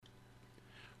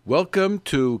Welcome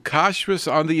to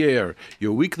Kashrus on the Air,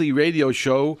 your weekly radio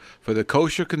show for the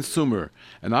kosher consumer.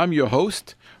 And I'm your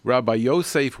host, Rabbi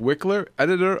Yosef Wikler,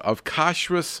 editor of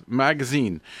Kashrus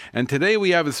magazine. And today we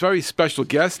have this very special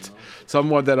guest,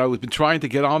 someone that I've been trying to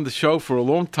get on the show for a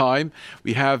long time.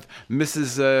 We have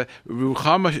Mrs.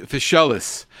 Ruchama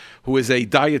Fishelis, who is a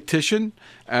dietitian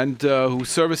and who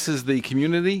services the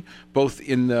community both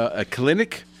in a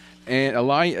clinic and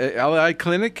a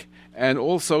clinic. And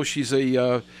also, she's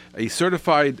a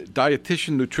certified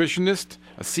dietitian nutritionist,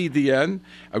 a CDN,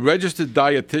 a registered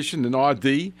dietitian, an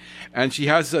RD, and she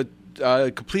has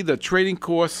completed a training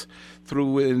course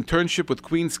through an internship with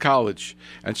Queens College.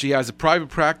 And she has a private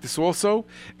practice also,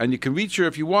 and you can reach her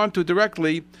if you want to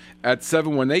directly at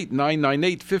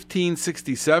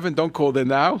 718-998-1567. Don't call there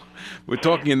now. We're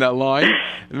talking in that line.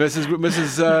 Mrs.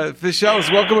 Fishelis,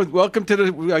 welcome to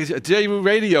the JU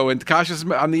Radio and Kashrus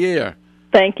on the Air.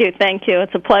 Thank you.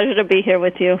 It's a pleasure to be here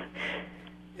with you.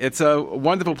 It's a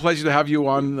wonderful pleasure to have you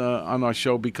on our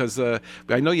show because I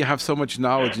know you have so much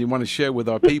knowledge and you want to share with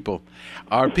our people.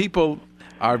 Our people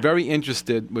are very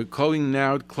interested. We're going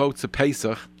now close to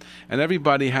Pesach, and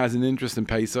everybody has an interest in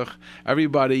Pesach.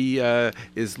 Everybody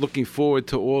is looking forward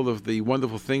to all of the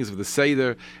wonderful things of the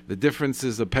Seder, the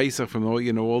differences of Pesach from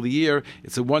all the year.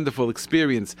 It's a wonderful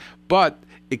experience, but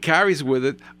it carries with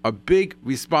it a big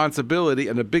responsibility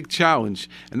and a big challenge,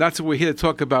 and that's what we're here to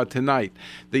talk about tonight.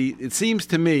 It seems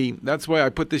to me, that's why I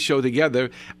put this show together,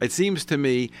 it seems to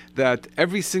me that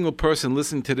every single person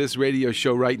listening to this radio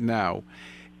show right now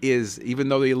is, even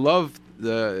though they love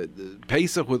the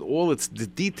Pesach with all its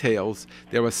details,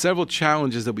 there are several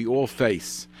challenges that we all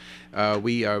face.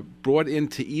 We are brought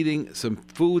into eating some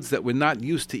foods that we're not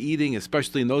used to eating,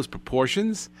 especially in those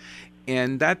proportions,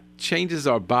 and that changes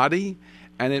our body.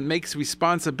 And it makes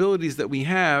responsibilities that we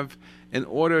have in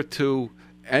order to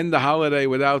end the holiday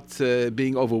without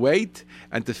being overweight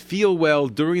and to feel well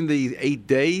during the 8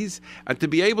 days and to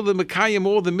be able to mekayim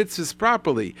all the mitzvahs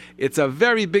properly. It's a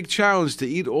very big challenge to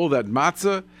eat all that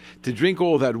matzah, to drink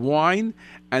all that wine,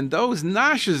 and those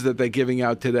nashas that they're giving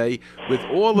out today with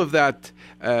all of that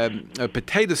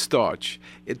potato starch.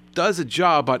 It does a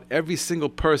job on every single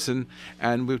person,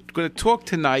 and we're going to talk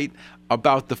tonight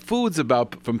about the foods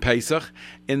from Pesach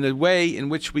in the way in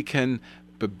which we can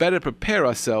better prepare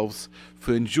ourselves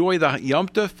to enjoy the Yom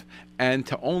Tov and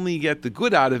to only get the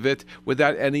good out of it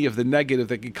without any of the negative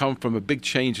that can come from a big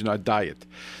change in our diet.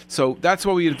 So that's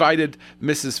why we invited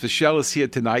Mrs. Fishelis here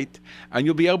tonight, and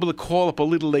you'll be able to call up a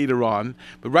little later on.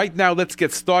 But right now, let's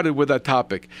get started with our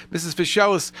topic. Mrs.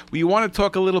 Fishelis, you want to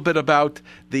talk a little bit about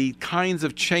the kinds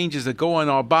of changes that go on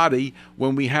our body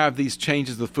when we have these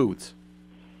changes of foods?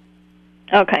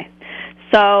 Okay.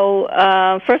 So,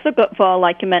 first of all,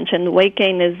 like you mentioned, weight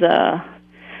gain is a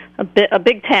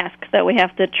big task that we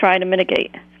have to try to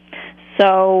mitigate.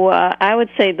 So, I would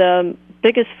say the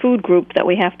biggest food group that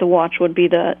we have to watch would be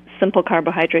the simple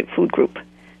carbohydrate food group,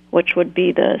 which would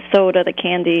be the soda, the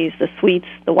candies, the sweets,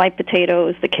 the white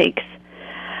potatoes, the cakes.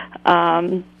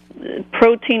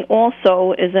 Protein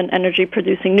also is an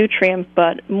energy-producing nutrient,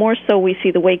 but more so we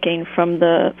see the weight gain from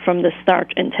the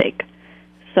starch intake.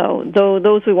 So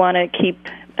those we want to keep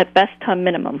at best to a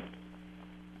minimum.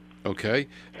 Okay,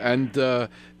 and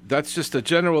that's just a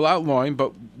general outline.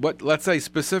 But let's say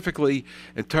specifically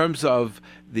in terms of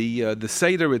the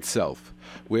Seder itself,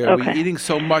 where we're eating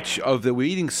so much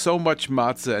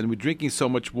matzah and we're drinking so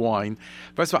much wine.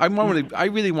 First of all, I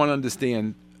really want to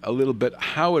understand a little bit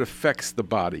how it affects the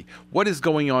body. What is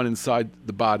going on inside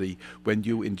the body when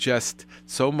you ingest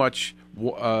so much?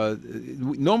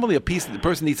 Normally the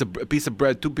person eats a piece of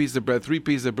bread, 2 pieces of bread, 3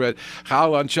 pieces of bread.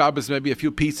 Chal on Shabbos, maybe a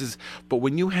few pieces. But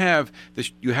when you have this,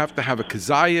 you have to have a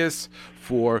kazayas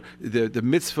for the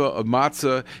mitzvah of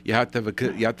matzah. You have to have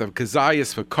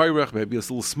kazayas for koirach, maybe a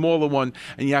little smaller one,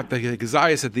 and you have to have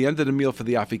kazayas at the end of the meal for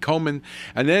the afikomen.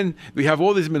 And then we have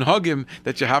all these minhagim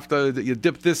that you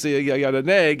dip this, you got an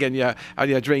egg, and you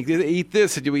drink, eat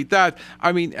this, and you eat that.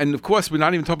 I mean, and of course we're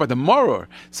not even talking about the maror.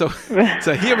 So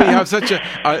here we have such a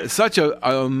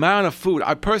amount of food.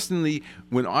 I personally,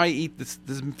 when I eat this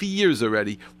for years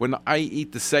already, when I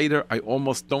eat the Seder, I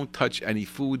almost don't touch any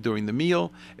food during the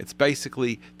meal. It's basically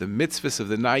the mitzvahs of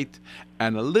the night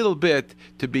and a little bit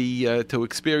to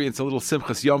experience a little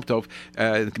Simchas Yom Tov,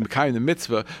 kind of the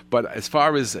mitzvah. But as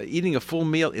far as eating a full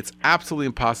meal, it's absolutely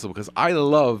impossible because I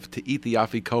love to eat the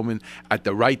afikomen at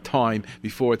the right time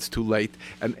before it's too late,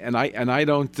 and I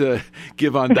don't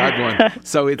give on that one.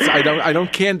 So I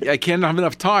can't have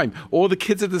enough time. All the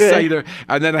kids at the Seder,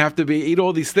 and then I have to eat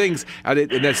all these things, and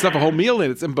there's stuff a whole meal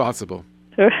in. It's impossible.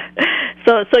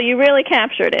 So you really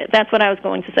captured it. That's what I was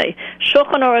going to say.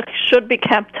 Shulchan Aruch should be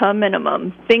kept to a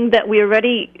minimum, being that we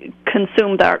already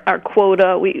consumed our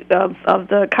quota of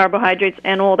the carbohydrates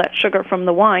and all that sugar from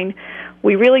the wine.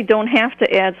 We really don't have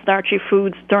to add starchy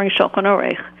foods during Shulchan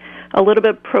Aruch. A little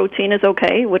bit of protein is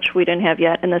okay, which we didn't have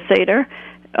yet in the Seder.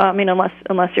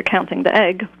 Unless you're counting the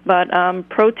egg. But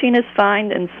protein is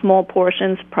fine in small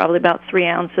portions, probably about 3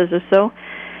 ounces or so.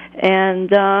 And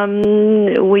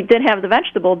we did have the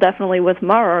vegetable, definitely with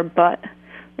maror, but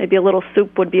maybe a little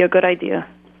soup would be a good idea.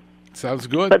 Sounds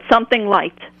good. But something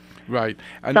light. Right.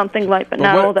 Something light, but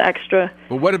not all the extra.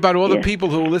 But what about all the people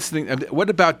who are listening? What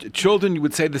about children? You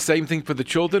would say the same thing for the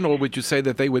children, or would you say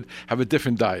that they would have a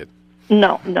different diet?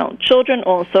 No. Children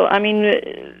also. I mean,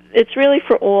 it's really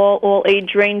for all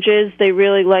age ranges. They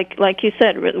really like you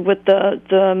said, with the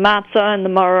matzah and the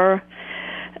maror,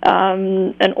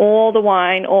 and all the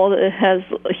wine. It has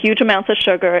huge amounts of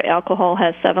sugar. Alcohol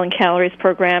has 7 calories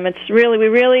per gram. It's really we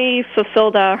really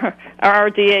fulfilled our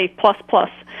RDA plus.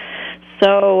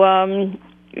 So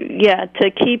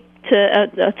to keep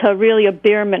to really a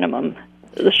bare minimum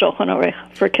the Shulchan Aruch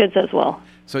for kids as well.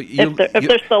 So if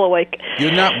they're still awake.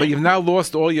 But you've now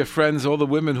lost all your friends, all the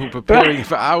women who are preparing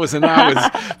for hours and hours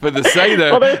for the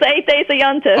Seder. Well, there's 8 days of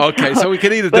Yom Tov. Okay, so we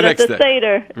can eat it the next day. But the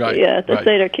Seder, right.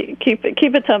 Seder, keep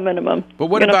it to a minimum. But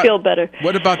what You're going to feel better.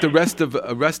 What about the rest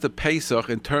of Pesach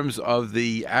in terms of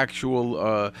the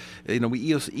actual? We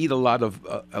eat a lot of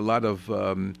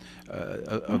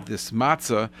this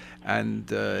matzah, and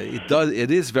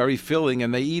it is very filling,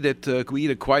 and they eat it. We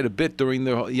eat it quite a bit during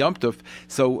the Yom Tov.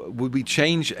 So would we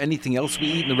change anything else we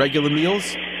eat in the regular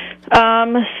meals?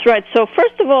 Right. So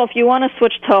first of all, if you want to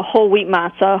switch to a whole wheat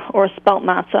matzah or a spelt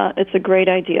matzah, it's a great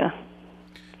idea.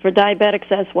 For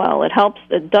diabetics as well, it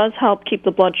does help keep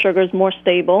the blood sugars more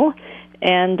stable,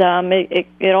 and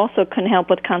it also can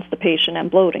help with constipation and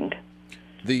bloating.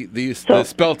 The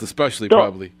spelt especially,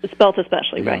 probably. The spelt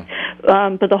especially, right.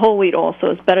 But the whole wheat also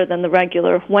is better than the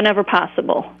regular whenever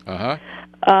possible. Uh-huh.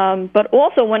 But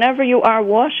also, whenever you are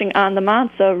washing on the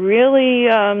matzah, really,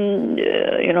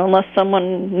 unless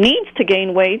someone needs to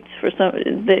gain weight,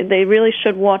 they really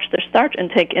should watch their starch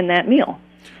intake in that meal.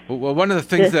 Well, one of the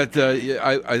things that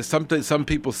some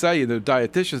people say, the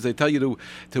dietitians, they tell you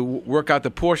to work out the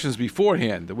portions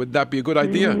beforehand. Would that be a good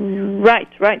idea? Right,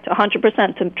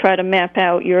 100%, to try to map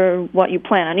out what you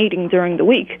plan on eating during the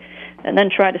week, and then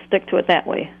try to stick to it that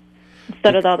way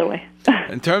instead of the other way.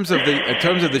 In terms of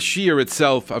the shiur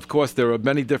itself, of course, there are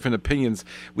many different opinions.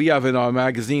 We have in our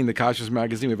magazine, the Kashrus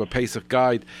magazine, we have a Pesach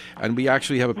guide, and we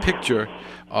actually have a picture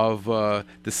of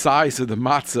the size of the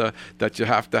matzah that you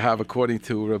have to have, according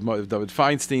to David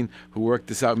Feinstein, who worked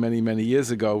this out many, many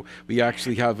years ago. We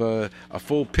actually have a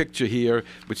full picture here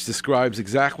which describes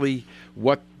exactly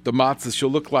what the matzah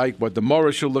should look like, what the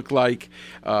maror should look like,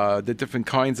 the different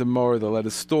kinds of maror, the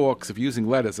lettuce stalks. If you're using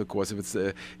lettuce, of course, if it's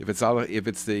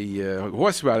the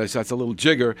horseradish, that's a little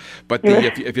jigger. But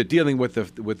if you're dealing with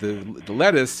the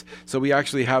lettuce, so we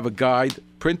actually have a guide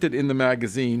printed in the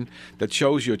magazine that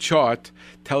shows you a chart,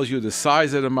 tells you the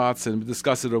size of the matzah, and we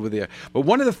discuss it over there. But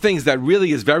one of the things that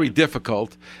really is very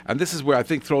difficult, and this is where I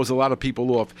think throws a lot of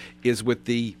people off, is with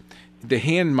the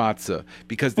hand matzah,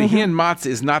 because the hand matzah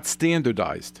is not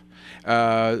standardized.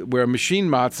 Where machine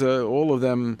matzah, all of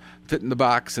them fit in the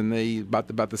box, and they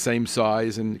about the same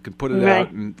size, and you can put it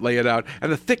out and lay it out,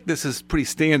 and the thickness is pretty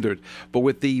standard. But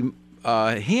with the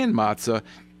hand matzah,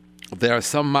 there are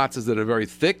some matzahs that are very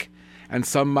thick, and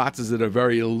some matzahs that are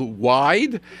very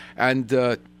wide,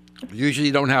 and usually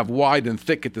you don't have wide and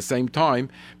thick at the same time,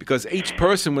 because each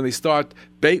person, when they start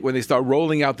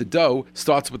rolling out the dough,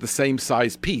 starts with the same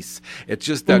size piece. It's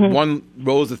just that one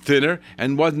rolls it thinner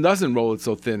and one doesn't roll it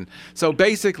so thin. So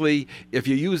basically, if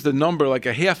you use the number like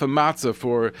a half a matzah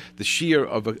for the shiur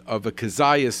of a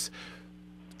kazayas,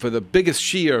 for the biggest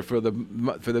shiur, for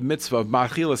the mitzvah of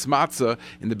machilas matzah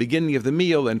in the beginning of the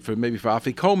meal, and for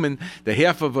afikomen, the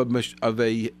half of a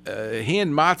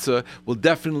hand matzah will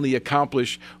definitely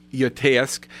accomplish your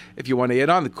task. If you want to add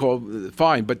on the call,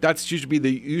 fine, but that's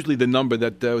usually the number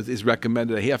that is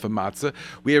recommended, a half a matzah.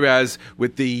 Whereas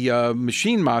with the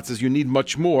machine matzahs, you need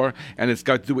much more, and it's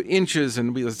got to do with inches,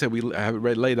 and we have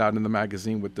it laid out in the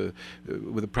magazine with the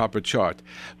proper chart.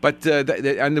 But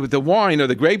and with the wine or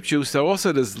the grape juice,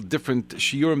 also there's different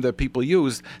shiurim that people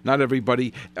use. Not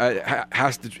everybody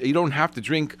has to. You don't have to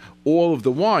drink all of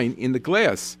the wine in the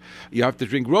glass. You have to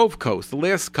drink rov kos. The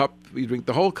last cup you drink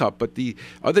the whole cup. But the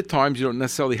other times you don't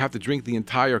necessarily have to drink the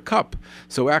entire cup.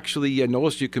 So actually, and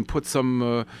also you can put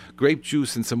some grape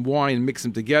juice and some wine and mix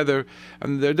them together.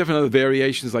 And there are different other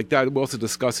variations like that. We'll also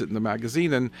discuss it in the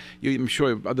magazine, and I'm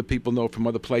sure other people know from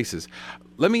other places.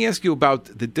 Let me ask you about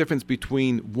the difference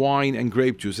between wine and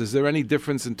grape juice. Is there any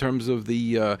difference in terms of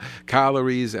the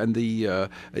calories and the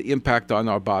impact on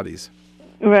our bodies?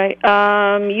 Right.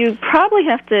 You probably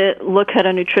have to look at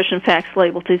a nutrition facts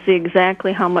label to see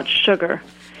exactly how much sugar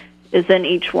is in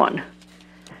each one.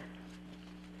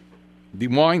 The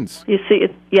wines? You see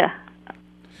it, yeah.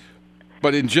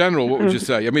 But in general, what would you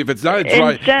say? I mean, if it's not a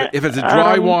dry, if it's a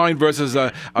dry wine versus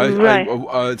a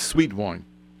sweet wine.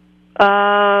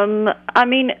 I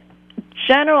mean,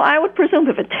 general, I would presume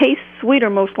if it tastes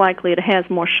sweeter, most likely it has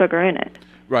more sugar in it.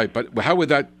 Right, but how would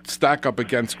that stack up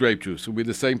against grape juice? Would it be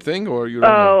the same thing, or you don't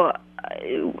know?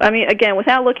 I mean, again,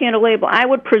 without looking at a label, I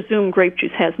would presume grape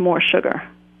juice has more sugar.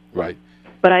 Right.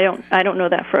 But I don't know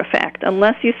that for a fact.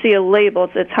 Unless you see a label,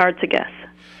 it's hard to guess.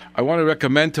 I want to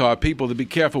recommend to our people to be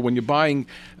careful when you're buying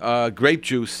grape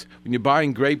juice. When you're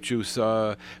buying grape juice,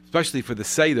 especially for the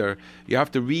Seder, you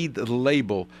have to read the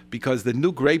label, because the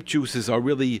new grape juices are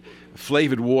really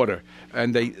flavored water,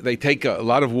 and they take a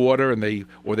lot of water, and they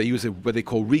use what they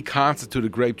call reconstituted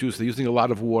grape juice. They're using a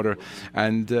lot of water,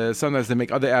 and sometimes they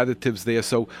make other additives there.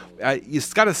 So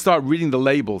you've got to start reading the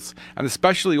labels, and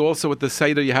especially also with the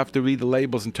Seder, you have to read the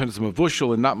labels in terms of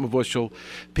mavushal and not mavushal.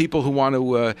 People who want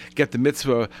to get the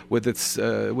mitzvah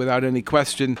without any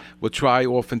question will try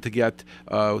often to get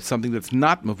something that's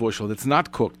not mavushal, that's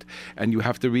not cooked, and you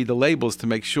have to read the labels to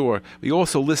make sure. We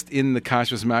also list in the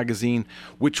Kashrus magazine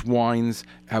which wines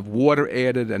have water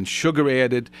added and sugar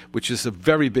added, which is a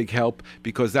very big help,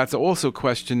 because that's also a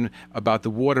question about the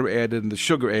water added and the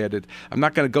sugar added. I'm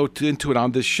not going to go into it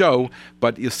on this show,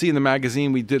 but you'll see in the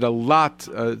magazine we did a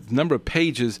number of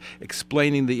pages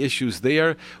explaining the issues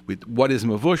there with what is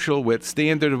mavushal, what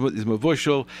standard is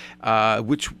mavushal,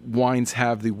 which wines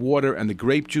have the water and the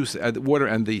grape juice, water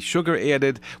and the sugar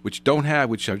added, which don't have,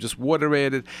 which have just water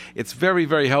added. It's very,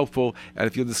 very helpful. And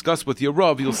if you discuss with your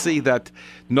Rav, you'll see that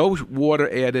no water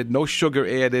added, no sugar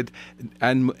added,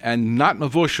 and not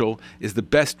mavushal is the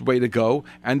best way to go.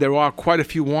 And there are quite a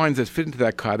few wines that fit into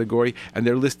that category, and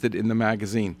they're listed in the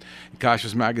magazine.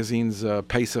 Kashrus magazine's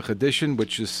Pesach edition,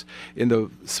 which is in the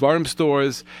Svarim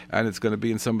stores, and it's going to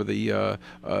be in some of the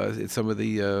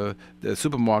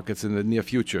supermarkets in the near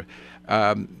future.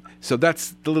 So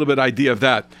that's the little bit idea of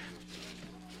that.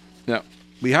 Now,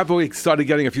 we have already started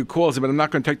getting a few calls, but I'm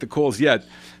not going to take the calls yet.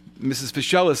 Mrs.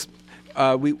 Fischelis,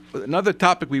 another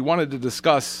topic we wanted to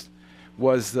discuss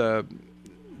was the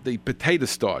potato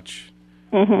starch.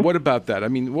 Mm-hmm. What about that? I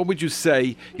mean, what would you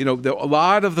say? You know, a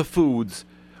lot of the foods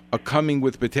are coming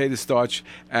with potato starch,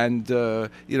 and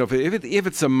if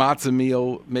it's a matzah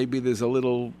meal, maybe there's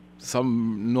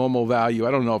some normal value.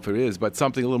 I don't know if it is, but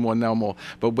something a little more normal.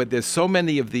 But there's so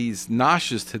many of these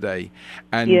nashes today,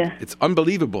 and it's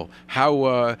unbelievable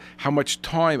how much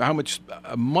time, how much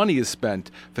money is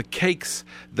spent for cakes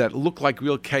that look like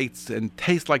real cakes and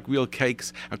taste like real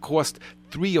cakes and cost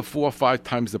 3 or 4 or 5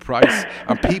 times the price.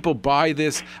 And people buy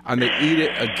this and they eat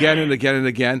it again and again and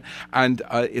again. And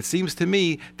it seems to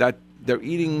me that they're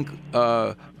eating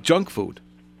junk food.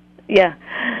 Yeah.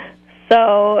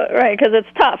 So, right, because it's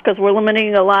tough, because we're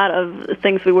limiting a lot of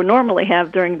things we would normally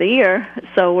have during the year.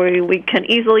 So we can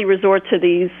easily resort to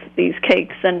these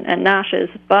cakes and nashes.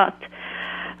 But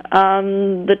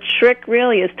the trick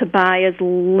really is to buy as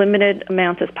limited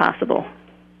amount as possible.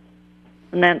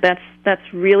 And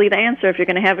that's really the answer. If you're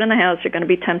going to have it in the house, you're going to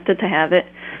be tempted to have it.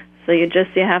 So you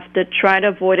have to try to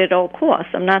avoid it at all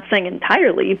costs. I'm not saying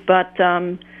entirely, but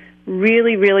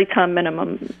really, really come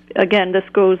minimum. Again, this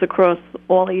goes across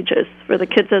all ages. For the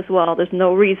kids as well, there's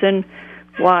no reason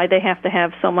why they have to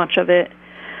have so much of it.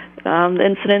 The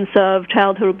incidence of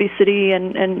childhood obesity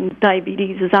and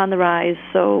diabetes is on the rise,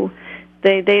 so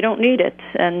they don't need it,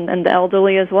 and the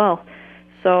elderly as well.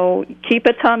 So keep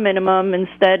it to a minimum.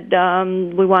 Instead,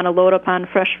 we want to load up on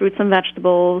fresh fruits and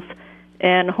vegetables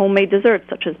and homemade desserts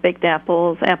such as baked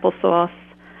apples, applesauce,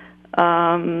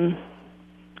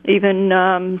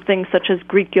 even things such as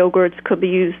Greek yogurts could be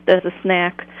used as a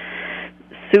snack.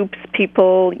 Soups,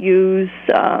 people use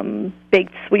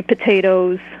baked sweet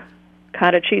potatoes,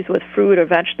 cottage cheese with fruit or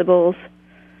vegetables,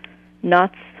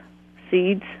 nuts,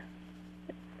 seeds.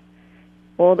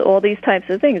 All these types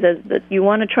of things. That you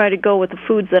want to try to go with the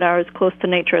foods that are as close to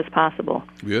nature as possible.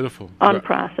 Beautiful.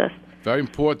 Unprocessed. Very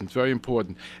important, very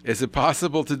important. Is it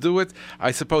possible to do it?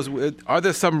 I suppose, are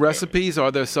there some recipes?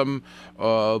 Are there some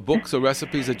books or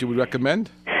recipes that you would recommend?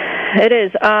 It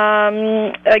is.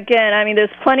 Again, I mean, there's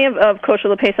plenty of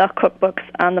kosher Pesach cookbooks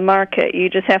on the market. You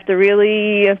just have to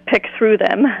really pick through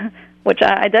them, which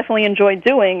I definitely enjoy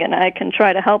doing, and I can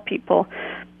try to help people.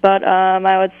 But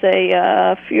I would say,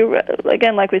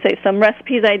 again, like we say, some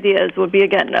recipes ideas would be,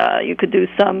 again, you could do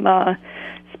some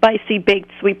spicy baked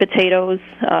sweet potatoes,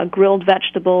 grilled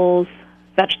vegetables,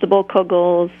 vegetable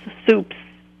kugels, soups,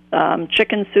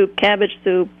 chicken soup, cabbage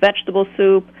soup, vegetable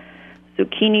soup,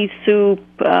 zucchini soup,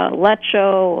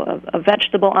 lecho, a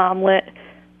vegetable omelet,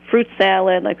 fruit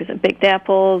salad, like we said, baked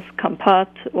apples, compote,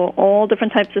 all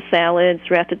different types of salads,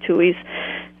 ratatouilles.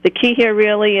 The key here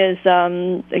really is,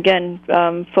 again,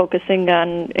 focusing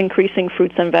on increasing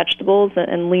fruits and vegetables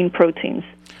and lean proteins.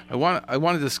 I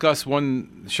want to discuss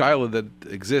one shiloh that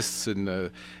exists,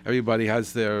 and everybody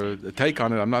has their take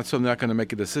on it. I'm not going to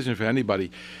make a decision for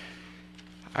anybody.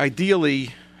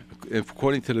 Ideally,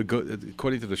 according to the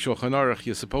Shulchan Aruch,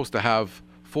 you're supposed to have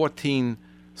 14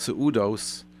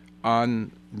 seudos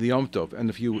on the Yom Tov, and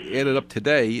if you add it up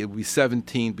today, it would be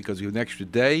 17 because you have an extra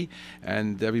day,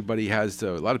 and everybody has.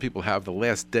 A lot of people have the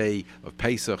last day of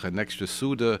Pesach, an extra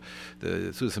Suda,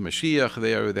 the Suda Mashiach.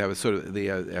 There, they have a sort of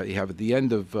you have at the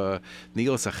end of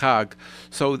Nilas HaChag.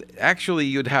 So actually,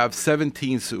 you'd have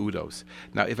 17 seudos.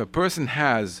 Now, if a person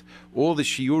has all the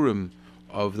shiurim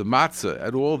of the matzah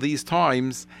at all these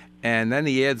times, and then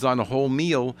he adds on a whole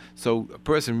meal, so a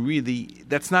person really,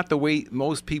 that's not the way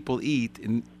most people eat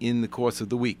in the course of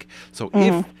the week. So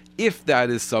if that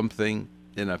is something,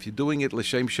 if you're doing it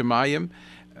l'shem shemayim,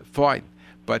 fine.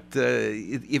 But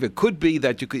if it could be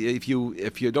that you could, if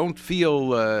you don't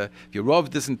feel, if your Rav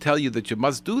doesn't tell you that you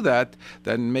must do that,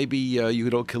 then maybe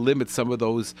you can limit some of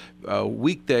those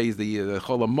weekdays, the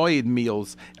Chol HaMoed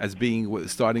meals, as being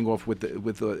starting off with the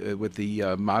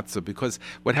matzah, because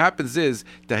what happens is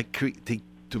that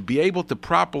to be able to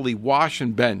properly wash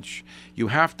and bench, you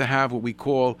have to have what we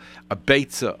call a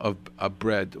beitza of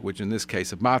bread, which in this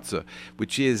case of matzah,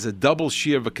 which is a double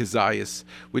shear of a kazayas,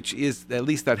 which is at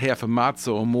least that half a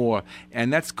matzah or more,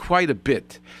 and that's quite a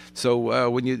bit. So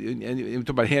when you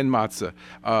talk about hand matzah,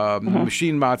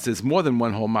 machine matzah is more than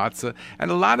one whole matzah, and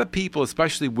a lot of people,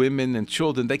 especially women and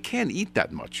children, they can't eat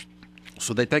that much.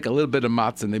 So they take a little bit of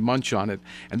matzah and they munch on it.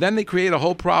 And then they create a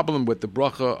whole problem with the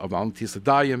bracha of Al Netilas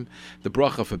Yadayim, the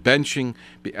bracha for benching,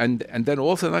 and then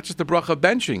also not just the bracha of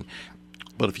benching.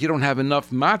 But if you don't have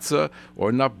enough matzah or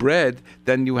enough bread,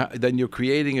 then you're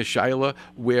creating a shaila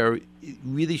where you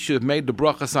really should have made the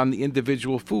brachas on the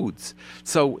individual foods.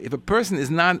 So if a person is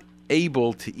not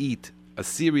able to eat a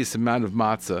serious amount of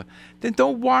matzah, then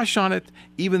don't wash on it,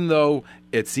 even though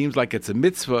it seems like it's a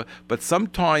mitzvah, but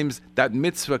sometimes that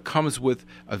mitzvah comes with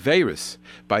a virus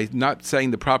by not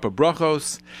saying the proper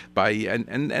brachos,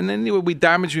 and anyway,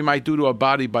 we might do to our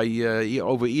body by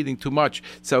overeating too much.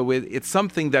 So it's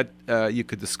something that you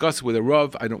could discuss with a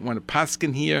Rav. I don't want to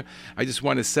paskin here. I just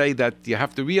want to say that you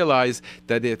have to realize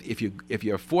that if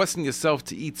you're forcing yourself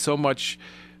to eat so much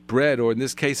bread, or in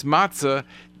this case matzah,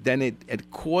 then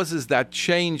it causes that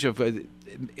change of it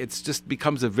just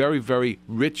becomes a very, very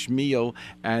rich meal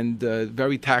and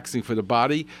very taxing for the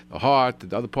body, the heart,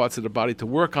 the other parts of the body to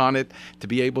work on it, to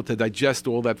be able to digest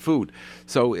all that food.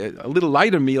 So a little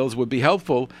lighter meals would be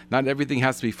helpful. Not everything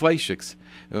has to be fleishiks.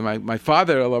 My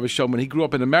father, I love his show, when he grew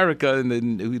up in America, and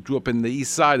then he grew up in the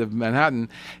east side of Manhattan,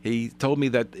 he told me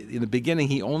that in the beginning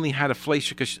he only had a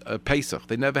fleishik Pesach.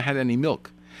 They never had any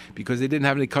milk, because they didn't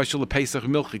have any kosher Pesach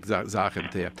milchik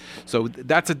zachen there. So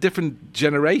that's a different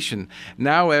generation.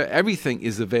 Now everything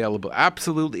is available,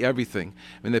 absolutely everything.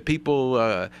 I mean, the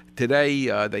people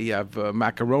today they have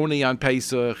macaroni on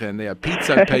Pesach, and they have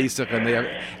pizza on Pesach, and they have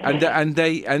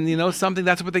and you know something,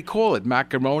 that's what they call it,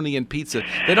 macaroni and pizza.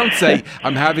 They don't say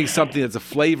I'm having something that's a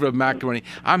flavor of macaroni.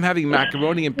 I'm having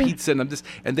macaroni and pizza,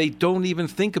 and they don't even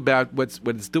think about what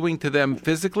it's doing to them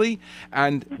physically,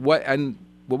 and what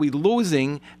we're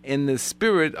losing in the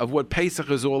spirit of what Pesach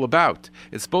is all about.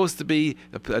 It's supposed to be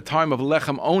a time of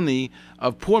lechem oni,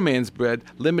 of poor man's bread,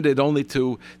 limited only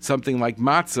to something like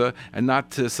matzah and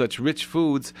not to such rich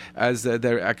foods as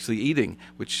they're actually eating,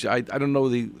 which I don't know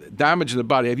the damage in the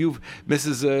body. Have you,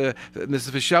 Mrs.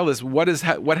 Fischelis,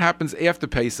 what happens after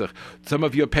Pesach? Some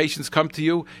of your patients come to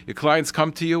you, your clients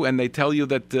come to you, and they tell you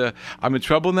that I'm in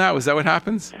trouble now? Is that what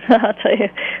happens? I'll tell you,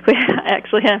 we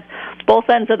actually have both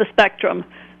ends of the spectrum.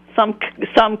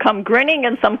 Some come grinning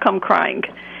and some come crying.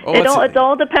 It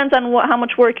all depends on how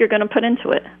much work you're going to put into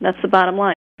it. That's the bottom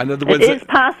line. In other It words, is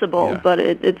possible, but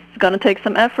it's going to take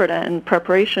some effort and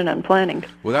preparation and planning.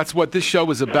 Well, that's what this show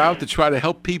is about, to try to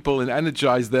help people and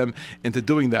energize them into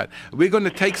doing that. We're going to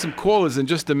take some callers in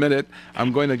just a minute.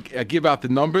 I'm going to give out the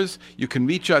numbers. You can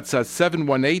reach us at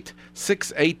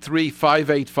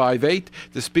 718-683-5858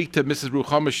 to speak to Mrs.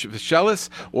 Ruchama Fishelis,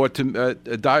 or to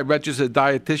a registered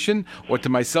dietitian, or to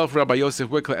myself, Rabbi Yosef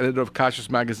Wikler, editor of Kashrus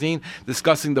Magazine,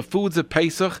 discussing the foods of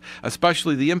Pesach,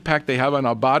 especially the impact they have on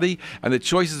our body and the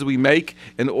choices we make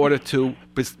in order to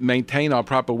maintain our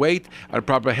proper weight, our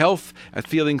proper health, and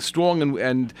feeling strong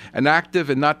and active,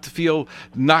 and not to feel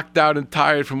knocked out and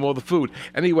tired from all the food.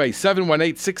 Anyway,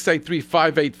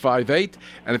 718-683-5858.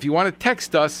 And if you want to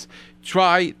text us,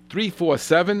 try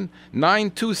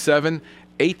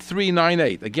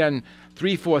 347-927-8398. Again,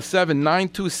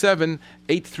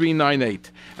 347-927-8398.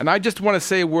 And I just want to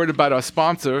say a word about our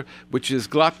sponsor, which is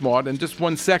Glattmart. In just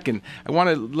 1 second, I want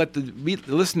to let the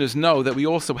listeners know that we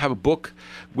also have a book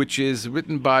which is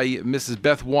written by Mrs.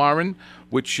 Beth Warren,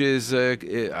 which is, I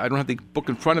don't have the book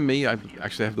in front of me, I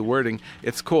actually have the wording.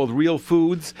 It's called Real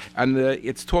Foods, and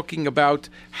it's talking about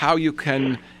how you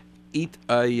can eat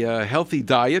a healthy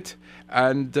diet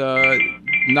and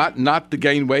not to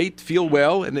gain weight, feel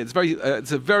well, and it's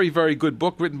a very, very good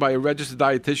book written by a registered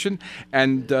dietitian,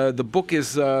 and the book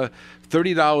is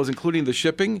 $30, including the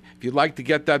shipping. If you'd like to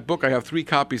get that book, I have 3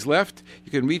 copies left.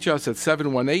 You can reach us at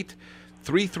 718-336-8544,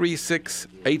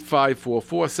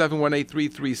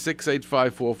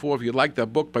 718-336-8544. If you'd like that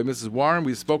book by Mrs. Warren,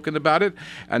 we've spoken about it,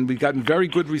 and we've gotten very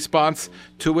good response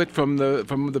to it from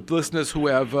the listeners who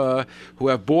have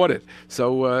bought it.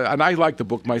 So, and I like the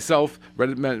book myself, read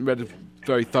it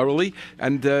very thoroughly.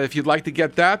 And if you'd like to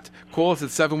get that, call us at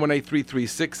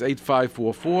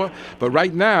 718-336-8544. But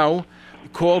right now,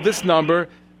 call this number,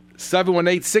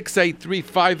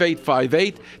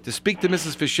 718-683-5858, to speak to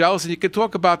Mrs. Fishelis, and you can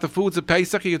talk about the foods of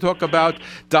Pesach. You can talk about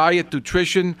diet,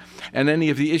 nutrition, and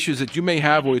any of the issues that you may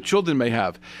have or your children may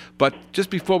have. But just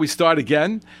before we start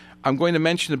again, I'm going to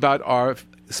mention about our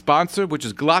sponsor, which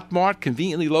is Glattmart,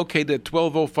 conveniently located at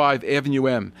 1205 Avenue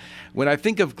M. When I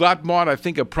think of Glattmart, I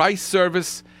think of price,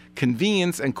 service,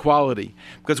 convenience, and quality.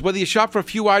 Because whether you shop for a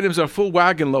few items or a full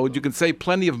wagon load, you can save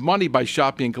plenty of money by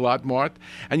shopping at Glattmart,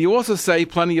 and you also save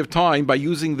plenty of time by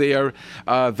using their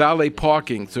valet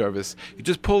parking service. You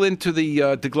just pull into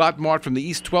the Glattmart from the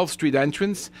East 12th Street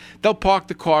entrance. They'll park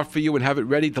the car for you and have it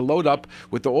ready to load up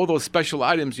with all those special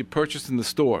items you purchased in the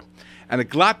store. And at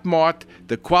Glattmart,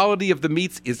 the quality of the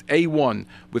meats is A1,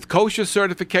 with kosher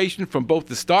certification from both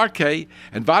the Star K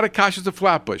and Vada Kashrus of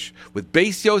Flatbush. With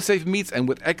base Yosef meats and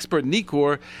with expert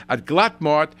Nikor, at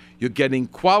Glattmart, you're getting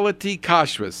quality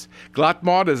kashrus.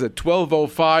 Glattmart is at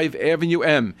 1205 Avenue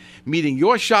M. Meeting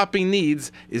your shopping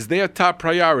needs is their top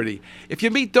priority. If you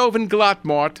meet Dov in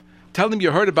Glattmart, tell them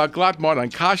you heard about Glattmart on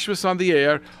Kashrus on the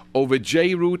Air over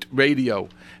J-Root Radio.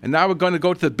 And now we're going to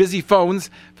go to the busy phones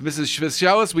for Mrs.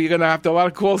 Fishelis. We're going to have a lot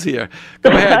of calls here.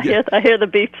 Go ahead. I hear the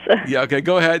beeps. Yeah, okay,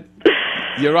 go ahead.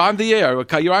 You're on the air.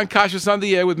 Okay, you're on Kashrus on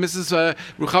the Air with Mrs.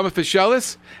 Ruchama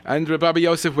Fishelis and Rabbi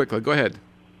Yosef Wikler. Go ahead.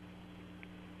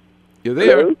 You're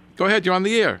there. Hello? Go ahead. You're on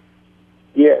the air.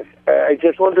 Yes. I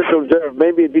just wanted to observe,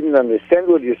 maybe I didn't understand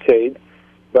what you said,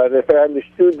 but if I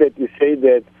understood that you say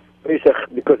that Pesach,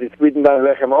 because it's written on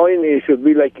Lechem Oini, it should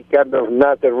be like a kind of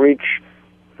not a rich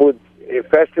food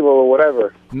festival or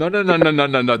whatever. No. The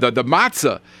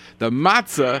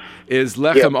matzah is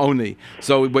lechem oni.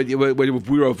 So what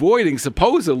we're avoiding,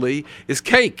 supposedly, is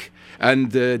cake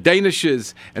and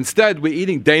danishes. Instead, we're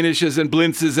eating danishes and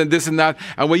blintzes and this and that,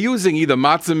 and we're using either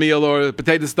matzah meal or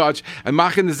potato starch and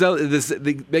making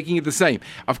it the same.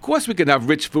 Of course, we can have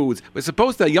rich foods. We're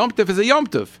supposed to. Yom Tov is a Yom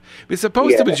Tov. We're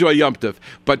supposed to enjoy Yom Tov.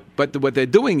 But what they're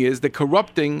doing is they're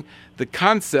corrupting the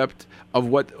concept of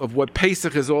what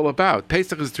Pesach is all about.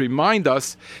 Pesach is to remind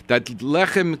us that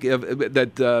lechem,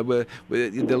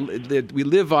 that we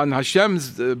live on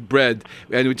Hashem's bread,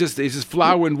 and it's just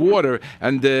flour and water,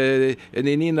 and the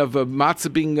Indian of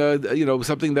matzah being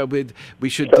something that we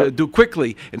should do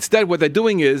quickly. Instead, what they're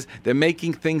doing is they're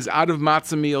making things out of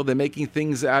matzah meal. They're making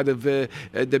things out of they're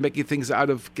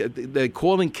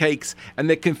calling cakes, and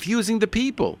they're confusing the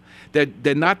people.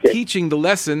 They're not teaching the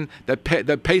lesson that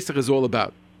Pesach is all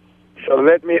about. So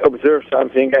let me observe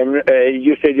something.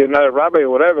 You said you're not a rabbi or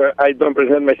whatever. I don't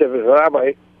present myself as a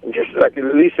rabbi. I'm just like a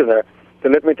listener. So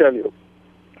let me tell you.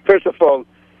 First of all,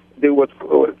 what's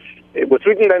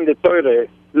written in the Torah,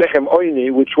 Lechem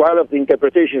Oini, which one of the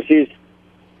interpretations is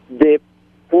the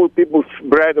poor people's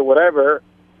bread or whatever,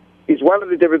 is one of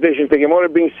the interpretations. The Gemara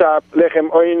brings up Lechem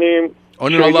Oini.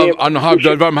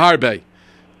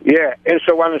 Yeah, and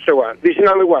so on and so on. This is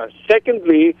number one.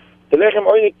 Secondly, the Lechem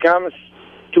Oini comes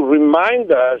to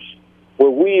remind us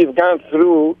what we've gone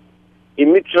through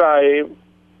in Mitzrayim.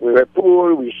 We were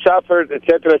poor, we suffered,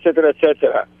 etc., etc.,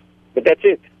 etc. But that's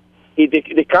it.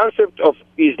 The concept of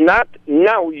is not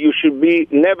now you should be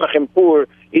nevach and poor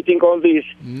eating all this.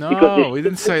 No, we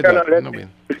didn't say that.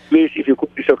 Please, if you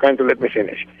could be so kind to let me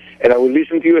finish, and I will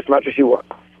listen to you as much as you want.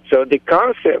 So the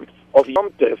concept of Yom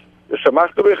Tov,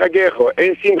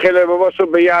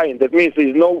 that means there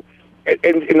is no,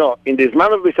 in the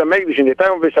Zman of Besamekdesh, in the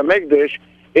time of Besamekdesh,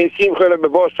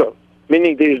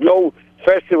 meaning there is no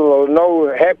festival or no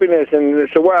happiness and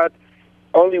so what,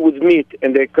 only with meat,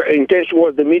 and the intention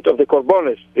was the meat of the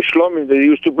korbanos, the shlomim they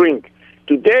used to bring.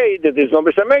 Today, that there's no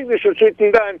Besamekdesh, it's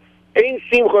written down,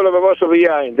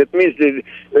 that means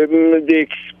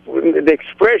the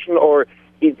expression, or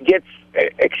it gets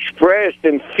expressed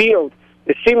and felt,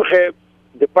 the simcha,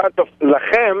 the part of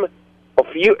lachem, of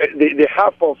you, the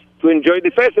half of to enjoy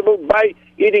the festival by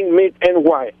eating meat and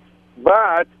wine.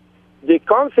 But the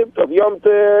concept of Yom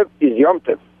Tov is Yom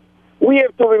Tov. We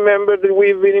have to remember that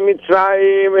we've been in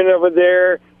Mitzrayim, and over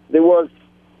there was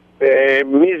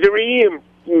misery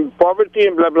and poverty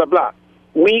and blah, blah, blah.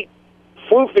 We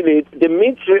fulfill it. The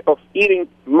mitzvah of eating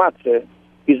matzah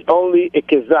is only a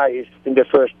kezayis in the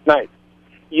first night.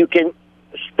 You can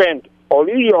spend all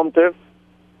your Yom Tov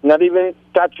not even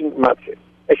touching matzah,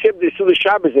 except the Suda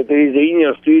Shabbos that there is a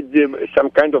union to eat some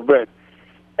kind of bread.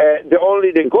 The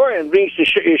Goyen brings a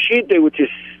shita, which is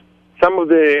some of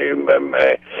the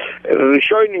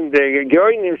Rishonim, the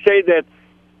Goyenim say that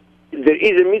there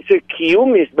is a mitzvah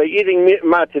kiyumis by eating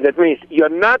matzah. That means you're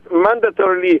not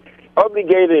mandatorily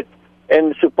obligated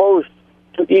and supposed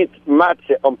to eat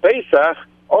matzah on Pesach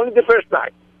only the first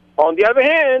night. On the other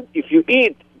hand, if you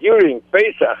eat during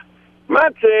Pesach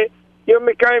matzah, you're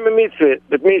mekayim a mitzvah.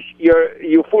 That means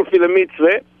you fulfill a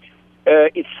mitzvah.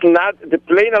 It's not the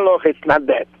plain halacha. It's not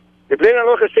that. The plain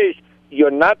halacha says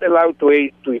you're not allowed to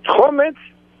eat chometz.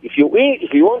 If you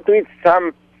want to eat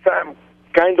some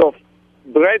kind of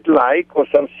bread-like or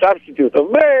some substitute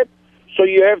of bread, so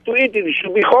you have to eat it. It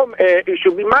should be it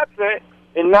should be matzah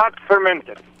and not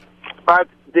fermented. But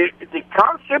the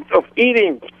concept of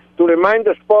eating to remind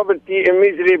us poverty and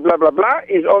misery, blah blah blah,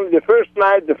 is only the first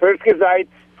night, the first gezait.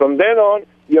 From then on,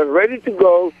 you're ready to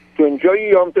go to enjoy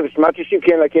your Yom Tov as much as you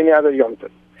can, like any other Yom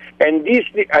Tov. And this,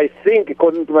 I think,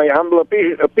 according to my humble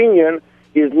opinion,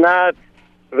 is not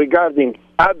regarding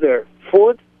other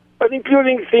food, but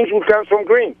including things which come from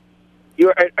grain.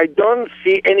 I don't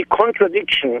see any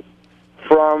contradiction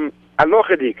from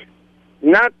halachic,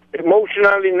 not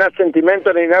emotionally, not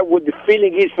sentimentally, not what the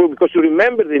feeling is for, because you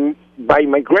remember them, by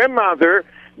my grandmother,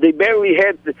 they barely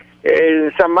had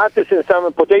some matzahs and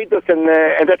some potatoes, and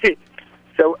that's it.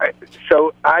 So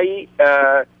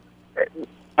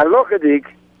halachic,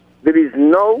 there is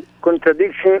no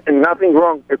contradiction and nothing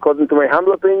wrong, according to my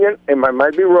humble opinion, and I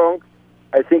might be wrong.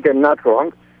 I think I'm not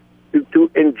wrong,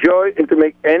 to enjoy and to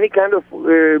make any kind of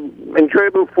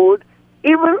enjoyable food,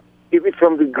 even if it's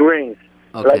from the grains.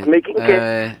 Okay. Like making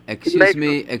cake.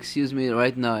 Excuse me.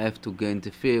 Right now, I have to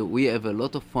interfere. We have a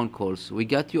lot of phone calls. We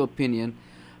got your opinion,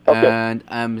 okay. And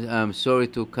I'm sorry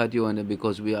to cut you on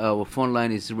because our phone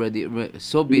line is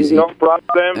so busy. No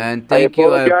problem. And thank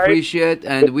you. I appreciate,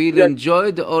 and we'll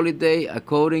enjoy the holiday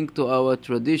according to our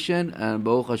tradition. And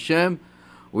Baruch Hashem,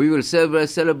 we will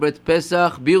celebrate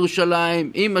Pesach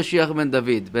Birushalayim in Mashiach ben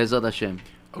David. Be'ezrat Hashem.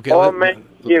 Okay.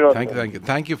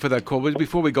 Thank you for that call. But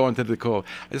before we go into the call,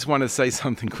 I just want to say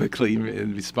something quickly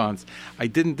in response. I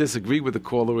didn't disagree with the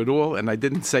caller at all, and I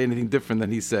didn't say anything different than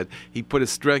he said. He put a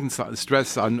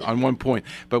stress on one point.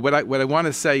 But what I want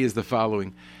to say is the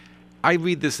following. I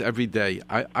read this every day.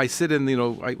 I sit in,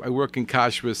 I work in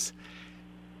kashrus.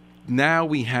 Now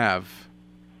we have,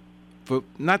 for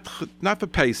not for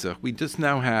Pesach, we just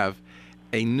now have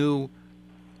a new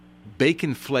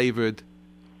bacon-flavored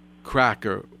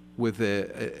cracker with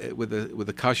a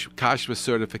kashrus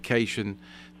certification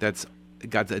that's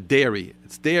got a dairy.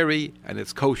 It's dairy and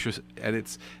it's kosher and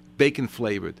it's bacon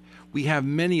flavored. We have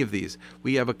many of these.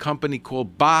 We have a company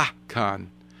called Bacon,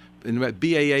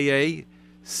 BAAACON.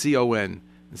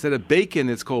 Instead of bacon,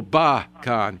 it's called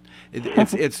Bacon.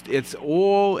 It's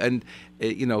all and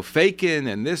faking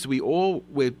and this.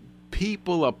 Where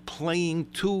people are playing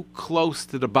too close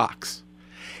to the box.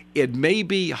 It may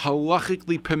be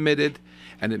halachically permitted,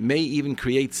 and it may even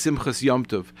create Simchas Yom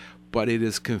Tov, but it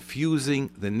is confusing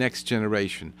the next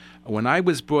generation. When I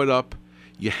was brought up,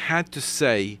 you had to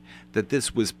say that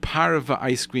this was parava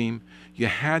ice cream. You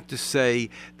had to say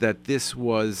that this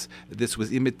was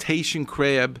imitation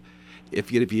crab.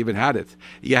 if you even had it.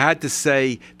 You had to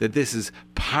say that this is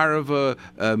parva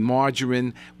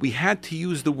margarine. We had to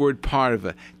use the word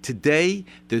parva. Today,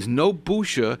 there's no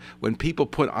busha when people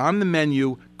put on the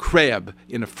menu crab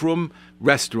in a frum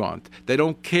restaurant. They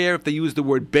don't care if they use the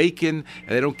word bacon,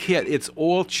 and they don't care. It's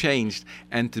all changed.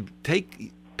 And to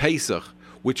take Pesach,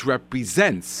 which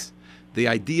represents the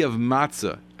idea of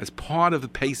matzah as part of the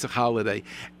Pesach holiday,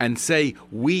 and say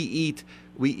we eat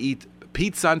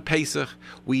pizza on Pesach,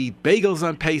 we eat bagels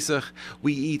on Pesach,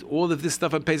 we eat all of this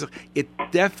stuff on Pesach, it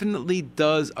definitely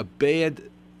does a bad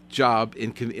job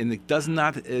and it does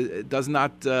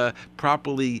not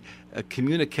properly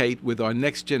communicate with our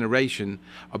next generation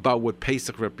about what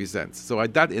Pesach represents. So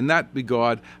in that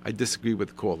regard, I disagree with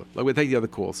the caller. We'll take the other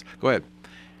calls. Go ahead.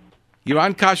 You're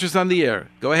on Kashrus on the air.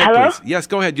 Go ahead, Hello? please. Yes,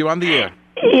 go ahead. You're on the air.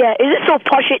 Yeah, is it so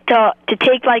poshut to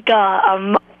take like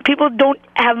people don't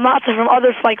have matzah from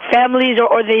other like families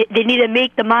or they need to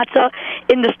make the matzah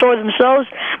in the store themselves?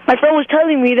 My friend was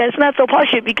telling me that it's not so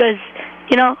poshut because,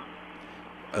 you know.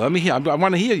 Let me hear. I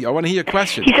want to hear you. I want to hear your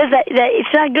question. He says that it's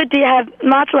not good to have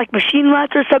matzah like machine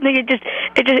matzah or something.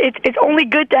 It's only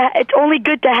good to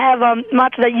have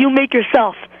matzah that you make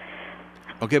yourself.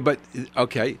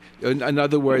 Okay. In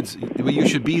other words, you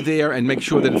should be there and make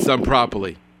sure that it's done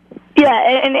properly. Yeah,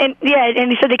 and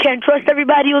he said they can't trust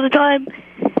everybody all the time.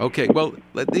 Okay, well,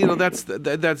 that's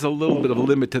a little bit of a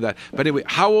limit to that. But anyway,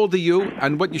 how old are you,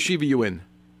 and what yeshiva are you in?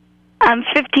 I'm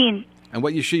 15. And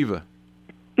what yeshiva?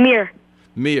 Mir.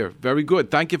 Very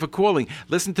good. Thank you for calling.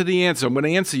 Listen to the answer. I'm going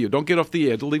to answer you. Don't get off the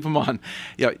air. Don't leave them on.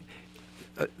 Yeah,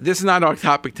 this is not our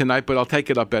topic tonight, but I'll take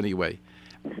it up anyway.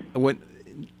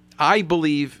 I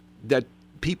believe that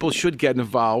people should get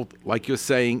involved, like you're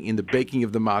saying, in the baking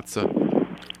of the matzah.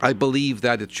 I believe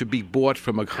that it should be bought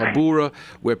from a chabura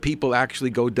where people actually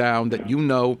go down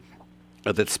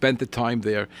that spent the time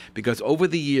there. Because over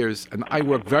the years, and I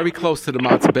work very close to the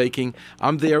matzah baking,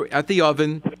 I'm there at the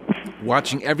oven,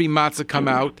 watching every matzah come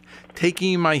out,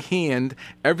 taking in my hand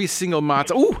every single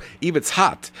matzah. Ooh, even it's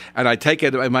hot. And I take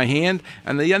it in my hand,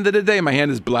 and at the end of the day, my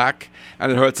hand is black,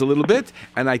 and it hurts a little bit,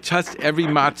 and I touch every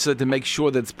matzah to make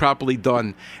sure that it's properly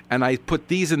done. And I put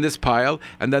these in this pile,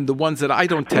 and then the ones that I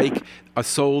don't take are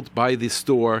sold by the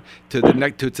store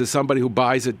to somebody who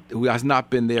buys it, who has not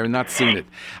been there and not seen it.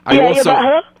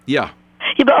 Yeah,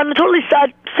 but on a totally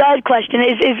side question,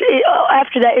 is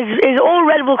after that, is all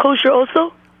Red Bull kosher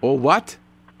also? All what?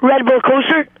 Red Bull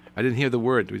kosher? I didn't hear the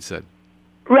word we said.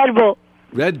 Red Bull.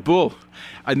 Red Bull.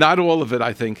 Not all of it,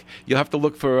 I think. You'll have to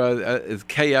look for a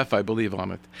KF, I believe,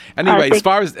 on it. Anyway, as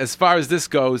far as this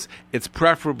goes, it's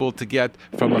preferable to get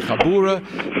from a chabura.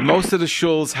 Most of the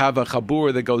shuls have a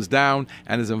chabura that goes down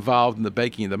and is involved in the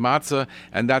baking of the matzah,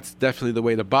 and that's definitely the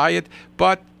way to buy it.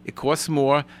 But it costs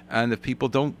more, and if people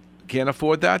can't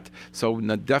afford that, so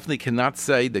definitely cannot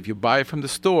say that if you buy it from the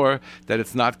store that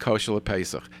it's not kosher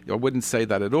Pesach. I wouldn't say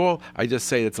that at all. I just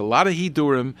say it's a lot of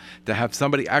hidurim to have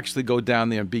somebody actually go down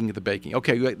there and being at the baking.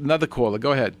 Okay, another caller.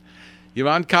 Go ahead. You're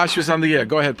on Kashrus on the air.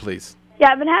 Go ahead, please.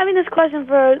 Yeah, I've been having this question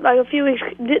for like a few weeks.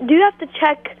 Do you have to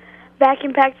check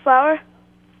vacuum-packed flour?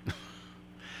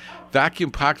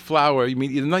 Vacuum-packed flour. You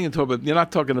mean you're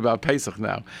not talking about Pesach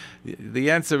now?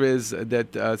 The answer is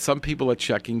that some people are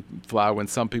checking flour and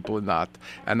some people are not,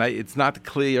 and it's not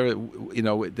clear,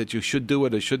 that you should do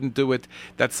it or shouldn't do it.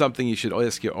 That's something you should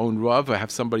ask your own rav or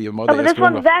have somebody your mother. But this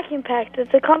one's vacuum-packed.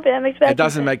 It's a company that makes vacuum. It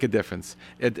doesn't make a difference.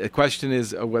 The question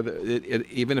is whether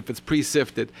even if it's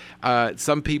pre-sifted,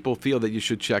 some people feel that you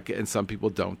should check it and some people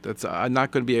don't. I'm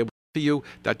not going to be able for you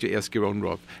that you ask your own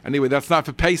rav. Anyway, that's not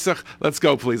for Pesach. Let's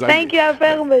go, please. Thank you.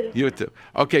 You too.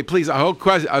 Okay, please.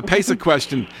 A Pesach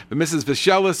question for Mrs.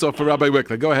 Vishelis or for Rabbi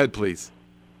Wikler. Go ahead, please.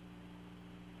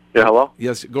 Yeah, hello?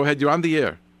 Yes, go ahead. You're on the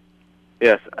air.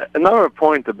 Yes. Another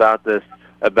point about this,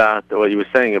 about what you were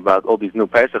saying about all these new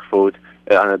Pesach foods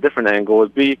on a different angle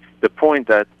would be the point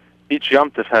that each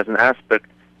Yom Tov has an aspect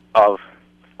of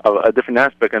a different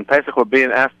aspect, and Pesach would be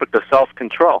an aspect of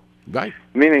self-control. Right.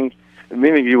 Meaning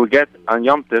you will get on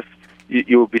Yom Tov,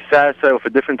 you will be satisfied with a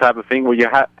different type of thing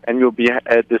where and you'll be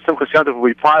the Simchas Yom Tov will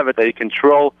be private, that you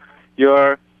control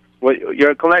your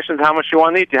connections, how much you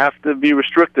want to eat. You have to be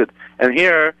restricted. And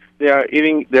here they're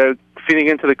feeding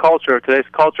into today's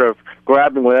culture of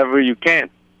grabbing whatever you can,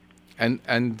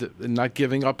 and not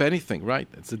giving up anything. Right?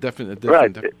 It's a different.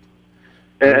 Right.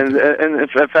 And in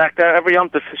fact, every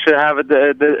Yom Tov should have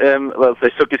let's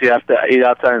say sukkahs, you have to eat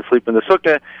outside and sleep in the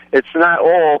sukkah. It's not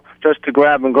all just to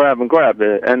grab and grab and grab.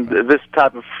 And this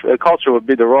type of culture would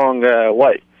be the wrong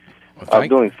way. of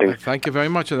doing things. Thank you very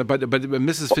much. But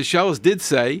Mrs. Fischelis did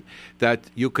say that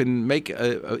you can make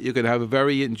you can have a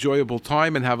very enjoyable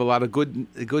time and have a lot of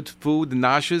good food and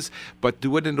nashes, but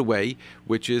do it in a way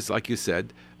which is, like you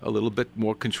said, a little bit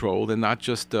more controlled and not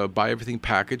just buy everything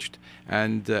packaged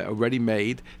and already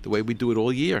made the way we do it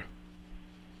all year.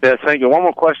 Yes, thank you. One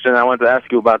more question I wanted to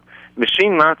ask you about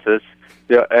machine matzahs.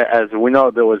 As we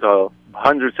know, there was over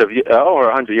 100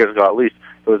 years ago at least,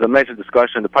 there was a major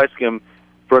discussion. The Paiskim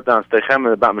brought down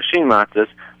Steichemen about machine matzahs.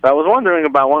 But I was wondering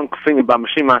about one thing about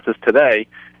machine matzahs today.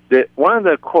 That one of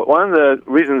the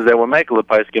reasons they were making the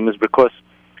Paiskim is because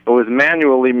it was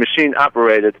manually machine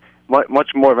operated much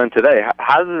more than today.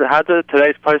 How do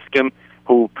today's Paiskim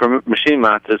who permit machine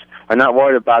matzahs are not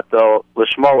worried about the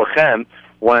Lishma Lachem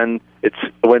when it's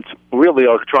really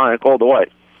electronic all the way,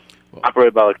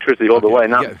 operated by electricity all the way,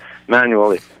 not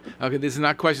manually? Okay, these are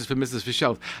not questions for Mrs.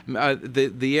 Fischel.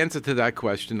 The answer to that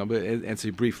question, I'll answer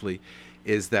you briefly,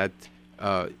 is that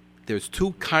there's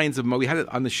two kinds of, we had it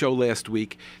on the show last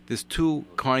week, there's two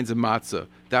kinds of matzah,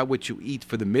 that which you eat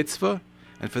for the mitzvah,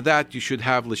 and for that you should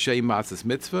have l'shem matzah's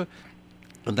mitzvah,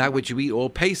 and that which you eat all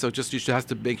Pesach, just you should have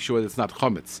to make sure that it's not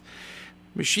chametz.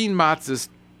 Machine matzahs,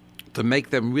 to make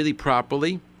them really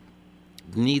properly,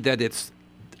 need that it's,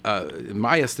 in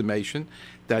my estimation,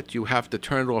 that you have to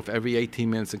turn it off every 18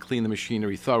 minutes and clean the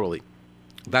machinery thoroughly.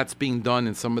 That's being done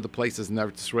in some of the places in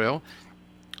Eretz Israel.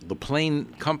 The plain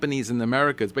companies in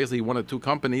America, it's basically one or two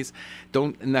companies,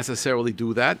 don't necessarily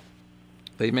do that.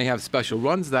 They may have special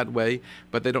runs that way,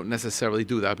 but they don't necessarily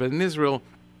do that. But in Israel,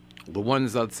 the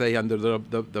ones, let's say, under the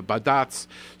Badats,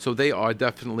 so they are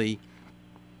definitely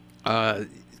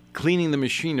cleaning the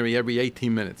machinery every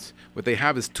 18 minutes. What they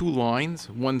have is two lines,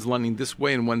 one's running this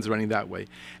way and one's running that way.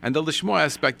 And the Lishma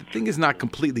aspect, the thing is not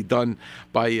completely done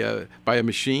by a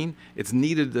machine. It's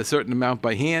needed a certain amount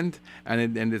by hand,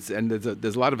 and there's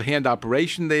a lot of hand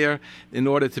operation there in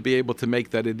order to be able to make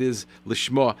that it is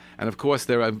Lishma. And of course,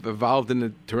 they're involved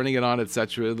in turning it on,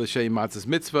 etc. L'shem matzah's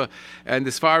mitzvah. And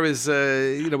as far as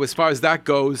that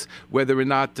goes, whether or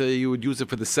not you would use it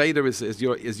for the seder is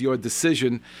your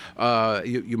decision.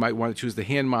 You might want to choose the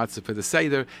hand matzah for the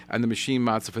seder and the machine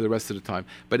matzah for the rest of the time.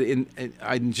 But in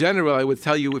general, I would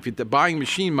tell you, if you're buying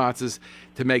machine matzahs,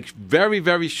 to make very,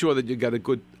 very sure that you get a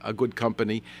good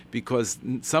company, because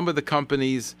some of the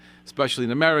companies, especially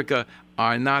in America,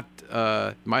 are not,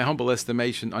 my humble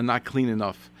estimation, are not clean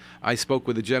enough. I spoke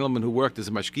with a gentleman who worked as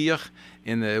a mashgiach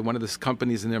in one of the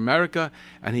companies in America,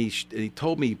 and he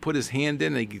told me he put his hand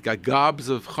in and he got gobs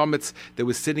of chametz that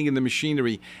was sitting in the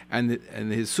machinery, and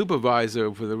his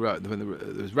supervisor, the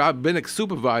rabbinic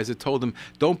supervisor, told him,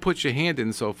 don't put your hand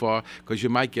in so far because you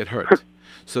might get hurt.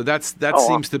 So that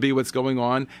seems to be what's going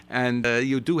on, and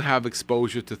you do have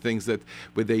exposure to things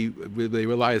where they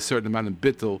rely a certain amount of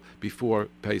bittul before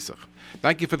Pesach.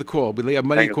 Thank you for the call. We have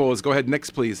many calls. Go ahead,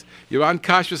 next, please. You're on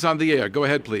Kashrus on the air. Go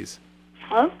ahead, please.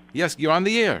 Hello? Yes, you're on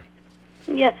the air.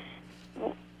 Yes.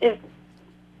 If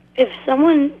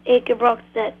someone ate gebrocks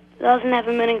that doesn't have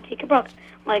a minig to gebrocks,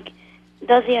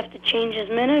 does he have to change his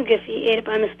minig if he ate it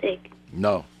by mistake?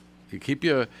 No. You keep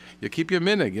your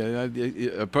minig.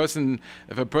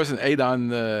 If a person ate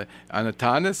on a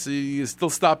tanis, you still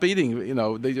stop eating.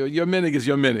 Your minig is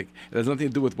your minig. It has nothing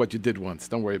to do with what you did once.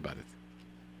 Don't worry about it.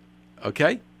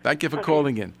 Okay? Thank you for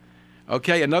calling in.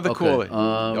 Okay, another caller.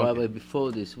 Rabbi,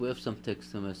 before this, we have some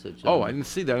text message. Oh, I didn't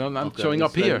see that. I'm showing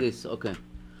up here. Okay.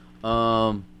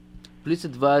 Please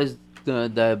advise the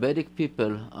diabetic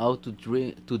people how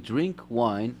to drink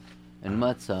wine and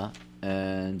matzah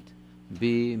and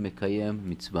be mekayem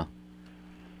mitzvah.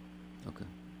 Okay.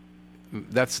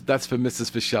 That's for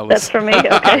Mrs. Fischelis. That's for me.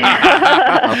 Okay.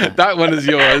 That one is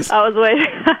yours. I was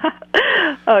waiting.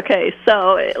 Okay,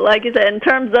 so like you said, in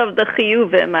terms of the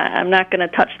chiyuvim, I'm not going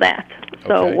to touch that.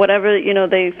 So whatever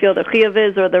they feel the chiyuv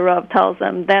is, or the Rav tells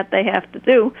them that they have to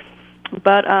do.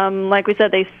 But like we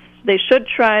said, they should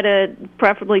try to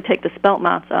preferably take the spelt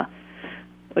matzah,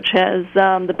 which has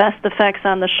the best effects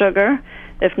on the sugar.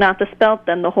 If not the spelt,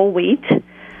 then the whole wheat.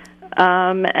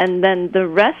 And then the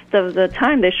rest of the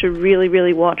time, they should really,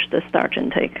 really watch the starch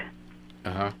intake.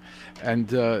 Uh-huh.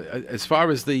 And as far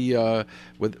as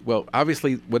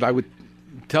obviously, what I would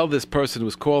tell this person who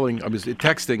was calling, I was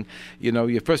texting,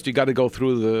 first you got to go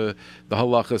through the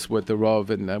halachas with the Rav,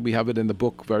 and we have it in the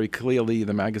book very clearly. In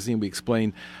the magazine, we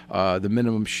explain the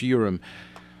minimum shiurim.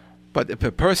 But if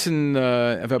a person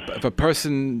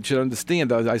should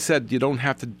understand, as I said, you don't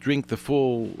have to drink the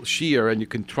full shear, and you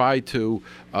can try to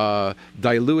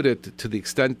dilute it to the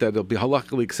extent that it'll be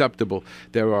halakhically acceptable.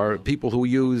 There are people who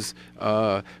use,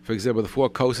 for example, the 4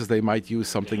 kosses. They might use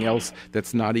something else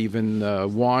that's not even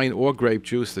wine or grape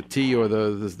juice, the tea or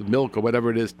the milk or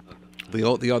whatever it is,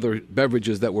 the other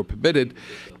beverages that were permitted.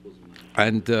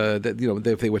 And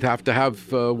they would have to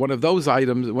have one of those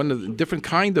items, one of the different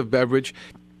kind of beverage.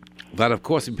 That, of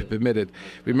course, would be permitted.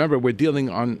 Remember, we're dealing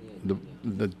on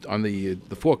the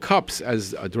 4 cups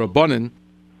as a drabanan.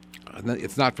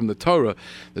 It's not from the Torah.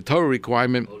 The Torah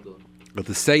requirement of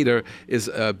the Seder is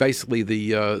basically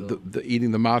the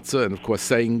eating the matzah and, of course,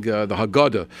 saying the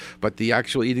Haggadah. But the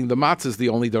actual eating the matzah is the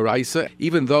only deraisa.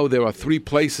 Even though there are 3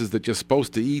 places that you're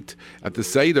supposed to eat at the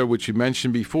Seder, which you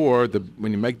mentioned before,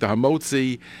 when you make the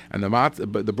hamotzi and the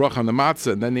bracha on the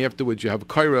matzah, and then afterwards you have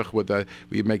kairach, where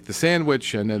you make the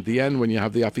sandwich, and at the end when you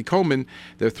have the afikomen,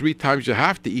 there are 3 times you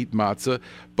have to eat matzah.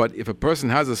 But if a person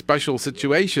has a special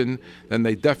situation, then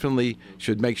they definitely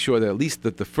should make sure that at least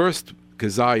that the first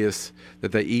kazayas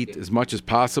that they eat as much as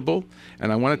possible.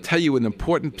 And I want to tell you an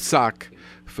important psak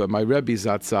for my Rebbe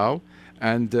Zatzal,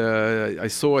 and I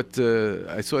saw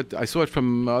it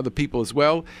from other people as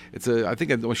well. It's I think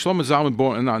Shlomo Zalman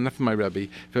Braun, no, not from my Rebbe,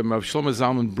 from Shlomo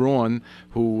Zalman Braun,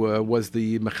 who was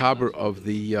the mechaber of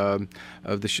the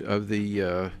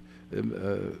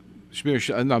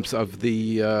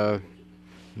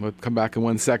We'll come back in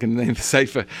 1 second. Name the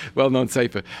sefer, well-known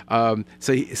sefer.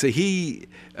 So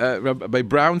Rabbi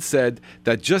Brown said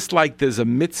that just like there's a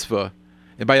mitzvah,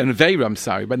 by an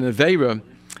aveira,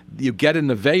 you get an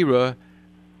aveira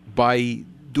by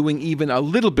doing even a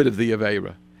little bit of the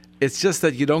aveira. It's just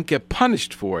that you don't get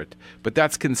punished for it, but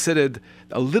that's considered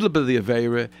a little bit of the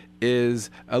aveira is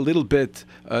a little bit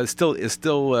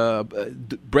still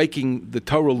breaking the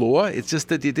Torah law. It's just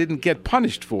that you didn't get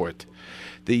punished for it.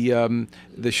 The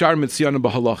Shar Mitzvah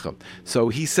B'Halacha. So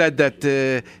he said that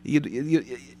you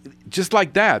just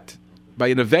like that, by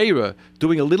an aveira,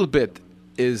 doing a little bit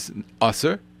is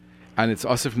aser, and it's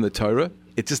aser from the Torah.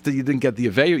 It's just that you didn't get the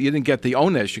aveira, you didn't get the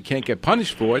onesh, you can't get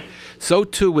punished for it. So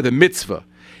too with a mitzvah.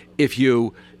 If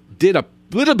you did a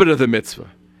little bit of the mitzvah,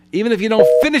 even if you don't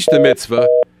finish the mitzvah,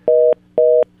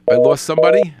 I lost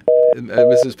somebody,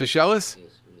 Mrs. Fischelis?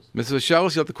 Mrs.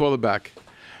 Fischelis, you have to call her back.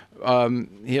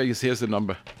 Here's the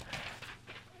number.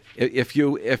 If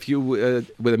you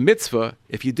with a mitzvah,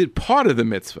 if you did part of the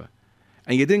mitzvah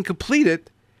and you didn't complete it,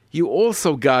 you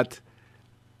also got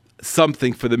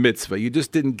something for the mitzvah. You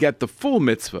just didn't get the full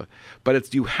mitzvah,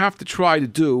 but you have to try to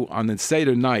do on the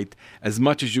Seder night as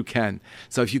much as you can.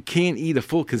 So if you can't eat a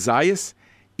full kazayas,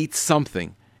 eat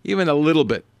something, even a little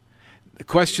bit. The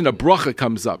question of bracha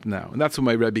comes up now, and that's when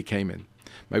my Rebbe came in.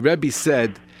 My Rebbe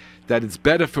said that it's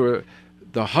better for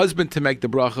the husband to make the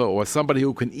bracha, or somebody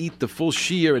who can eat the full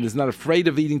shear and is not afraid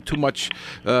of eating too much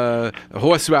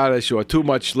horseradish or too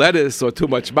much lettuce or too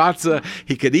much matzah.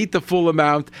 He could eat the full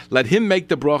amount. Let him make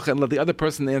the bracha and let the other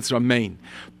person answer amen.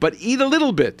 But eat a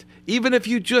little bit. Even if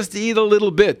you just eat a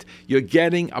little bit, you're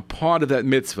getting a part of that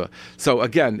mitzvah. So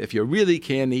again, if you really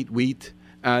can't eat wheat,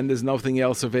 and there's nothing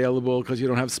else available because you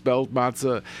don't have spelt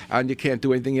matzah and you can't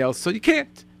do anything else, so you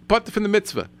can't. But from the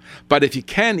mitzvah. But if you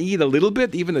can eat a little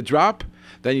bit, even a drop,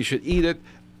 then you should eat it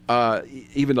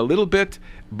even a little bit.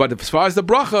 But as far as the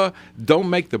bracha, don't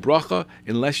make the bracha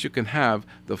unless you can have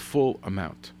the full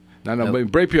amount. Now, when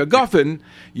Brei Gafen,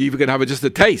 you even can have just a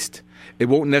taste. It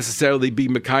won't necessarily be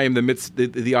Mekayim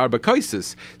the Arba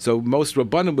Kaisis. So most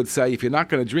Rabbanim would say if you're not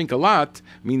going to drink a lot,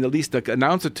 I mean at least an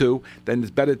ounce or two, then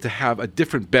it's better to have a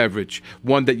different beverage,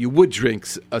 one that you would drink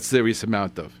a serious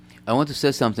amount of. I want to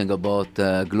say something about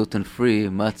gluten-free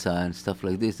matzah and stuff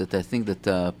like this, that I think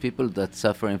that people that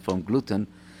suffering from gluten,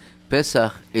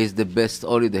 Pesach is the best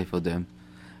holiday for them.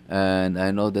 And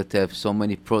I know that they have so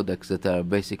many products that are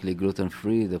basically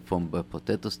gluten-free, from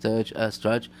potato starch,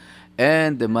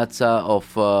 and the matzah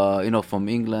of, from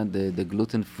England, the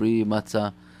gluten-free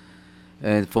matzah,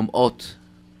 and from oat.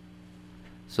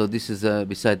 So this is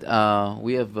beside.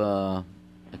 We have a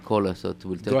caller, so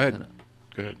we'll take. Go ahead.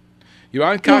 You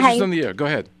are conscious on the air. Go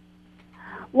ahead.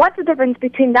 What's the difference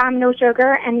between domino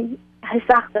sugar and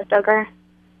hisachta sugar?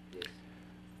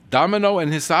 Domino and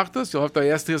hisachtas? You'll have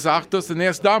to ask the hisachtas and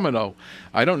ask Domino.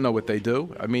 I don't know what they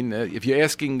do. I mean, if you're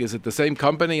asking, is it the same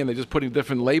company and they're just putting a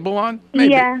different label on?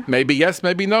 Maybe. Yeah. Maybe yes,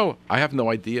 maybe no. I have no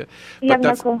idea.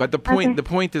 But the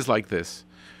point is like this.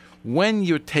 When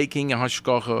you're taking a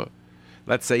hashgacha,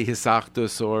 let's say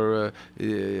Hisachtus or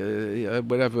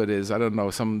whatever it is, I don't know,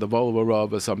 the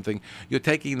Volvarov or something, you're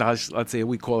taking, let's say,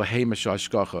 we call a Hamish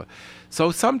Ashkacha.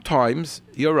 So sometimes,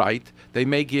 you're right, they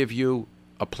may give you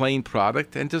a plain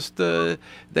product and just, they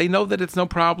know that it's no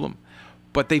problem.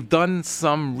 But they've done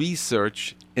some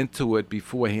research into it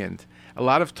beforehand. A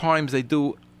lot of times they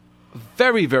do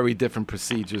very, very different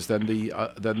procedures than the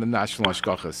national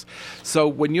hashgachas. So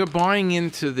when you're buying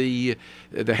into the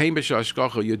Hamish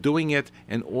hashgacha, you're doing it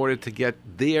in order to get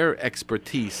their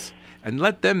expertise and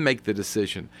let them make the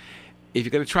decision. If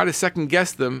you're going to try to second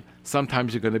guess them,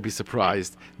 sometimes you're going to be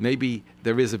surprised. Maybe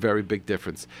there is a very big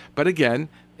difference. But again,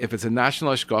 if it's a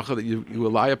national hashgacha that you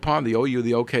rely upon, the OU,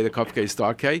 the OK, the Kaf K,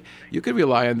 Star K, you can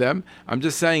rely on them. I'm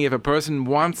just saying if a person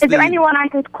wants Is there anyone I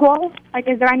could call? Like,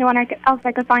 is there anyone else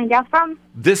I could find out from?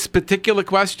 This particular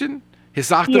question?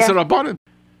 Hisachtas Rabbanim?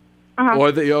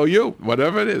 Or the OU,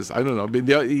 whatever it is. I don't know. I mean,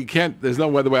 you can't, there's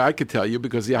no other way I could tell you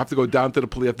because you have to go down to the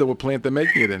plant they're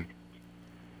making it in.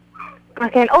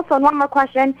 Okay, and also one more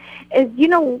question is, you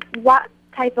know what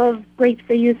type of grapes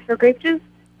they use for grape juice?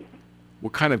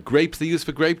 What kind of grapes they use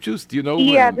for grape juice? Do you know?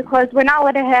 Yeah, because we're not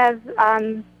allowed to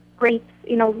have grapes,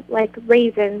 like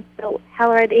raisins. So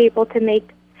how are they able to make?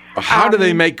 How do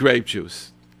they make grape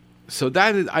juice? So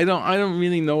that is, I don't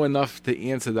really know enough to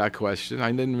answer that question.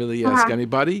 I didn't really ask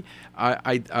anybody.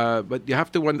 But you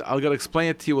have to. I'll gotta explain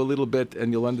it to you a little bit,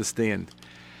 and you'll understand.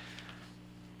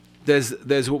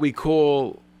 There's what we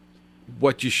call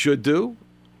what you should do,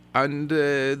 and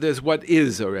there's what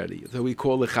is already. So we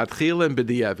call lechatchila and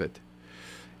b'diavad.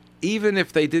 Even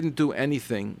if they didn't do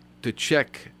anything to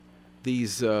check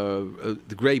these the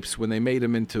grapes when they made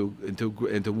them into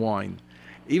wine,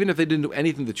 even if they didn't do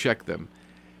anything to check them,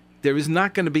 there is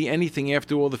not going to be anything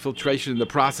after all the filtration and the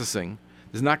processing.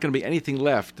 There's not going to be anything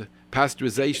left.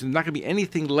 Pasteurization. There's not going to be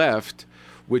anything left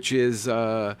which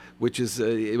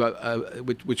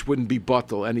wouldn't be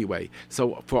bottle anyway.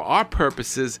 So for our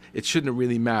purposes, it shouldn't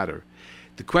really matter.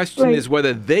 The question is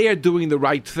whether they are doing the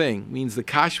right thing, means the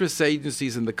kashrus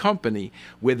agencies and the company,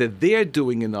 whether they're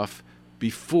doing enough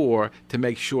before to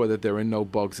make sure that there are no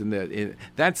bugs in there.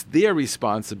 That's their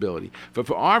responsibility. But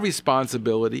for our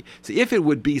responsibility, see, if it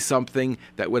would be something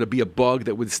that would be a bug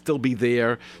that would still be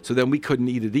there, so then we couldn't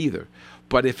eat it either.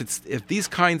 But if these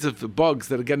kinds of bugs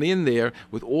that are getting in there,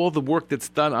 with all the work that's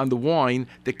done on the wine,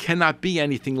 there cannot be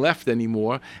anything left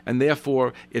anymore, and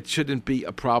therefore it shouldn't be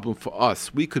a problem for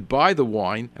us. We could buy the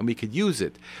wine and we could use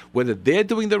it. Whether they're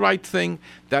doing the right thing,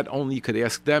 that only you could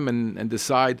ask them and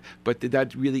decide, but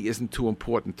that really isn't too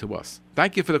important to us.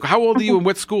 Thank you for the. How old are you and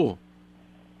what school?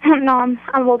 No,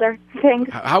 I'm older.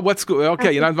 Thanks. What school?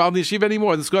 Okay, you're not involved in yeshiva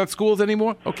anymore? Not schools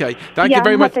anymore? Okay. Thank you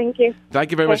very much. Thank you.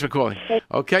 Thank you very much for calling.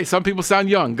 Okay, some people sound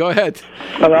young. Go ahead.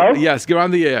 Hello? Yes, you're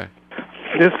on the air.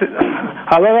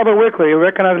 Hello, Rabbi Wikler. You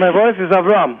recognize my voice? It's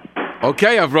Avram.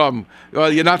 Okay, Avram.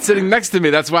 Well, you're not sitting next to me.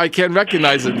 That's why I can't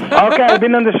recognize it. Okay, I've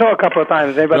been on the show a couple of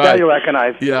times, but that you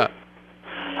recognize. Yeah.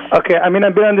 Okay, I've been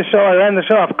on the show. I ran the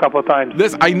show a couple of times.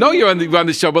 I know you're on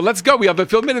the show, but let's go. We have a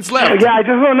few minutes left. Yeah, I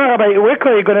just want to know, Rabbi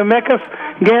Wikler, you're going to make us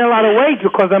gain a lot of weight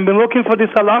because I've been looking for this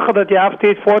halacha that you have to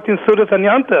eat 14 sudas and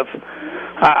yontif.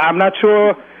 I'm not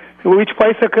sure which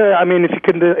place if you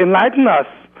can enlighten us.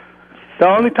 The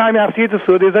only time you have to eat the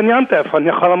suda is on yontif. On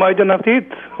Yechol you don't have to eat.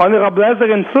 Only Rabbi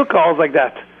Lezer and Sukkah, all like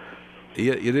that.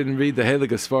 You didn't read the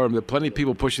Heligas Forum. There are plenty of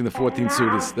people pushing the 14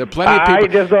 sudas. There are plenty of people. I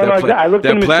just don't know. I looked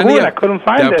in the Mitzvah and I couldn't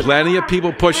find it. There are plenty of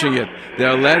people pushing it. There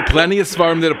are plenty of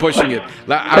Svarim that are pushing it.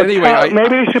 Anyway,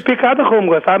 maybe you should pick other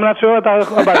chumras. I'm not sure about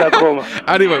that chumra.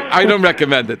 Anyway, I don't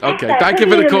recommend it. Okay, thank you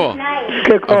for the call.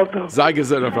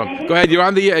 Go ahead. You're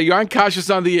on the air. You're on Kashus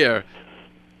on the air.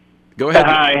 Go ahead.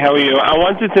 Hi, how are you? I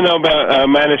wanted to know about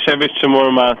Manischewitz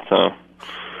Shemur Matzah.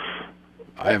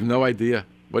 I have no idea.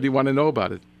 What do you want to know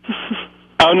about it?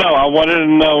 Oh no, I wanted to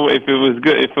know if it was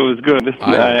good.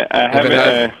 I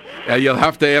haven't. You'll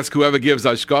have to ask whoever gives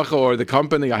Ashkacha or the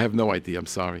company. I have no idea. I'm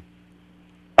sorry.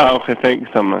 Oh, okay, thank you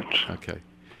so much. Okay,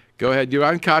 go ahead. You're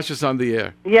on Kashus on the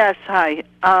air. Yes, hi.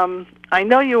 I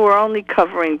know you were only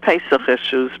covering Pesach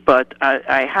issues, but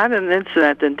I had an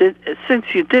incident, and since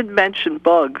you did mention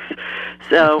bugs,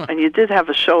 and you did have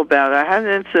a show about it, I had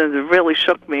an incident that really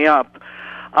shook me up.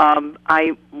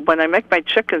 When I make my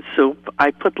chicken soup,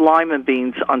 I put lima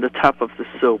beans on the top of the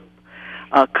soup.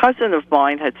 A cousin of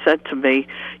mine had said to me,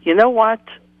 you know what?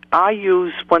 I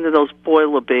use one of those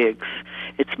boiler bags.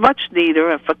 It's much neater,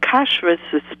 and for kashrus,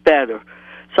 it's better.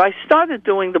 So I started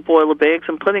doing the boiler bags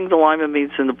and putting the lima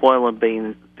beans in the boiler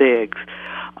bean bags.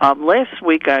 Last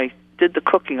week I did the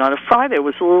cooking. On a Friday, I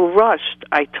was a little rushed.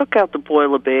 I took out the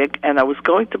boiler bag, and I was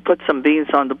going to put some beans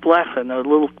on the blech in a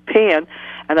little pan,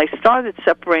 and I started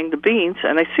separating the beans,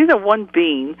 and I see that one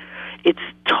bean, it's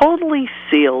totally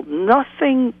sealed,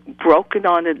 nothing broken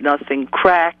on it, nothing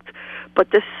cracked, but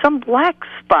there's some black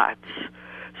spots.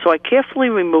 So I carefully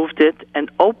removed it and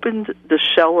opened the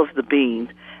shell of the bean,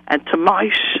 and to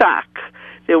my shock,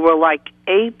 there were like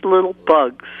 8 little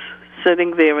bugs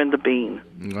sitting there in the bean.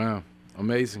 Wow,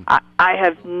 amazing. I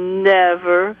have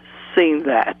never seen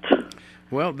that.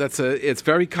 Well, it's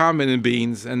very common in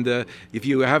beans, and if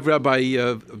you have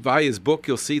Rabbi Vaya's book,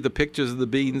 you'll see the pictures of the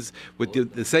beans with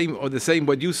the same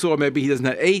what you saw. Maybe he doesn't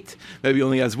have 8, maybe he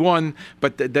only has 1,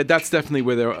 but that's definitely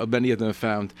where many of them are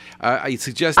found. I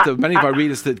suggest many of our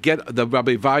readers to get the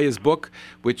Rabbi Vaya's book,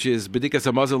 which is Bedikas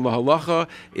Hamazon Lahalacha.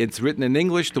 It's written in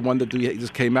English, the one that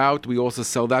just came out. We also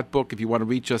sell that book. If you want to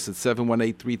reach us at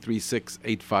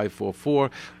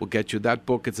 718-336-8544, we'll get you that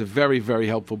book. It's a very, very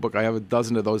helpful book. I have a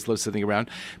dozen of those sitting around.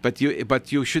 But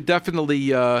you should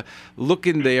definitely look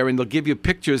in there, and they'll give you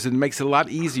pictures, and it makes it a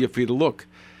lot easier for you to look.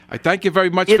 I thank you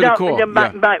very much for the call.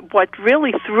 What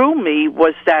really threw me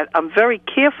was that I'm very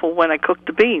careful when I cook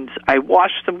the beans. I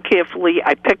wash them carefully.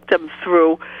 I pick them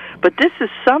through. But this is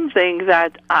something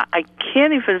that I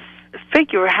can't even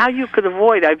figure how you could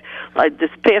avoid.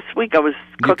 This past week I was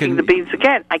cooking the beans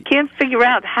again. I can't figure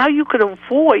out how you could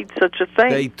avoid such a thing.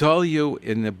 They tell you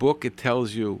in the book, it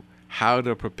tells you how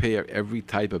to prepare every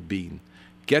type of bean.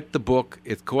 Get the book.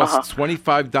 It costs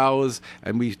 $25,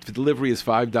 and delivery is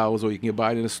 $5, or you can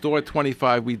buy it in a store at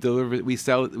 $25. We deliver it. We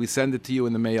sell it. We send it to you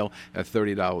in the mail at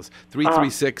 $30.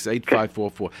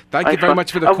 336-8544. Thank you very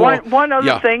much for the call. One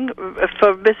other thing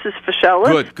for Mrs.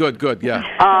 Fischelis. Good. Yeah.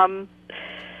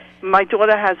 My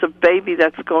daughter has a baby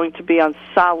that's going to be on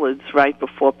solids right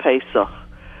before Pesach.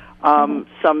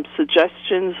 Some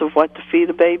suggestions of what to feed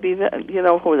a baby,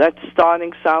 that's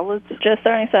starting solids? Just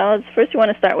starting solids. First, you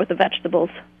want to start with the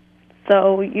vegetables.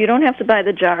 So you don't have to buy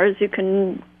the jars. You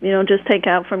can, just take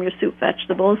out from your soup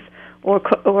vegetables or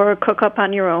cook up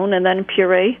on your own and then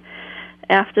puree.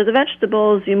 After the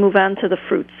vegetables, you move on to the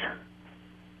fruits.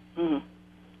 Mm-hmm.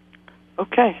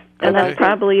 Okay. And that's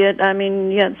probably it. I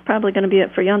mean, it's probably going to be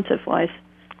it for Yontif-wise.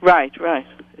 Right.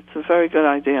 It's a very good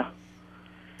idea.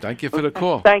 Thank you for the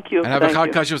call. Thank you. And have a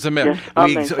Chag Kasher Sameach.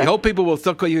 Yes. We hope people will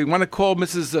still call you. You want to call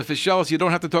Mrs. Fischelis, you don't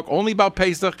have to talk only about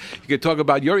Pesach. You can talk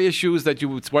about your issues that you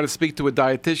want to speak to a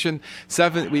dietitian.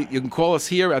 You can call us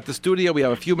here at the studio. We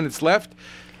have a few minutes left.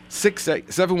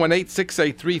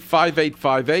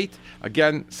 718-683-5858.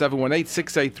 Again,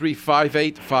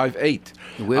 718-683-5858.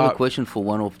 We have a question for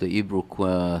one of the Hebrew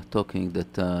talking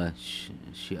that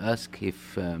she asked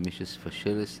if Mrs.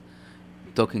 Fischelis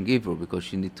talking Hebrew, because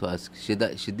she need to ask. She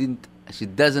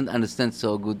doesn't understand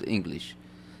so good English.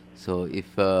 So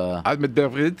if Ahmed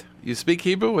David, you speak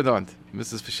Hebrew or not,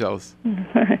 Mrs. Fischelis?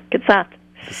 Ketzat.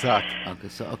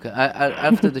 Okay.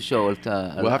 After the show,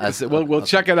 we'll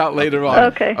check it out later on.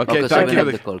 Okay. Thank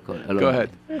you. Go ahead.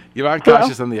 You're on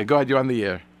Kashrus on the air. Go ahead. You're on the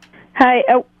air. Hi.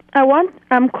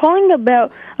 I'm calling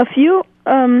about a few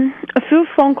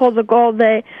phone calls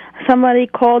ago. Somebody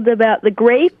called about the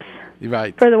grapes.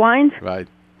 Right. For the wines? Right.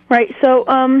 So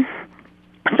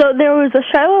there was a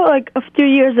show like a few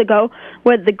years ago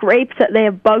with the grapes that they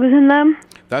have bugs in them.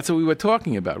 That's what we were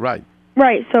talking about, right.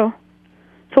 Right, so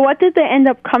what did they end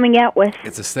up coming out with?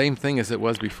 It's the same thing as it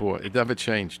was before. It never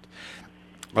changed.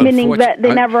 Meaning that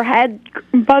they never had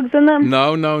bugs in them?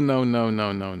 No.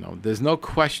 There's no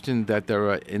question that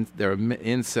there are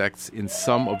insects in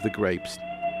some of the grapes.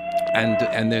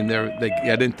 And then they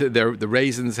get into the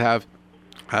raisins have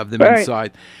them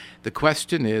inside. The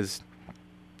question is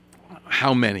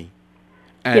how many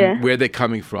and where they're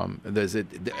coming from. There's it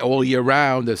all year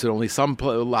round. There's only some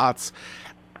lots.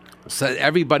 So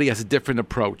everybody has a different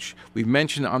approach. We've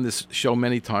mentioned on this show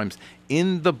many times.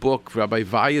 In the book, Rabbi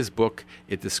Vaya's book,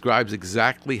 it describes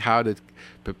exactly how to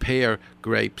prepare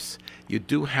grapes. You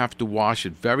do have to wash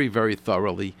it very, very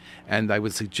thoroughly. And I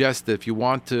would suggest that if you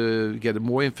want to get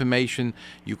more information,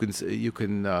 you can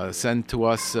send to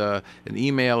us an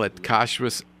email at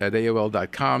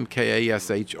kashrus@aol.com,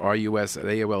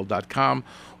 kashrus@aol.com,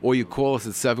 or you call us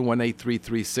at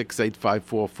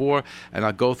 718-336-8544, and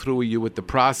I'll go through you with the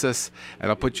process, and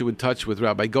I'll put you in touch with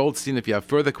Rabbi Goldstein if you have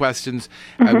further questions.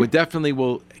 I would definitely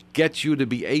will get you to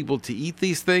be able to eat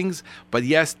these things, but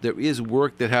yes, there is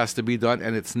work that has to be done,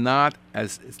 and it's not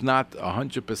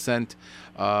 100%.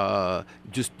 You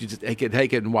just take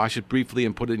it and wash it briefly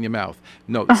and put it in your mouth.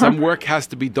 No, some work has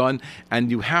to be done,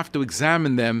 and you have to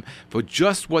examine them for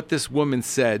just what this woman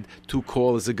said 2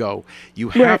 callers ago. You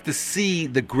have to see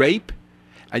the grape,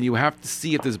 and you have to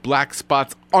see if there's black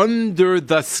spots under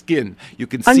the skin. You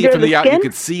can see it from the out. You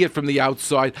can see it from the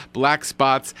outside, black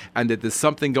spots, and that there's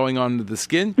something going on under the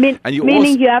skin. And you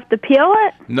meaning you have to peel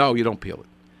it? No, you don't peel it.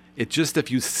 It's just if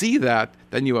you see that,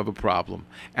 then you have a problem.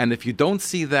 And if you don't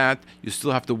see that, you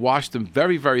still have to wash them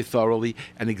very, very thoroughly.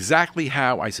 And exactly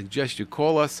how, I suggest you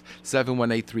call us,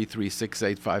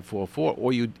 718-336-8544,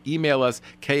 or you email us,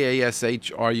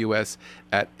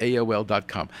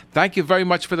 kashrus@aol.com. Thank you very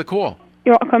much for the call.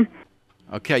 You're welcome.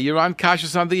 Okay, you're on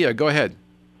Kashrus on the air. Go ahead.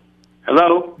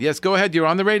 Hello? Yes, go ahead. You're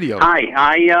on the radio. Hi.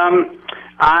 I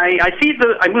see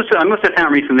I moved to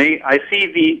town recently. I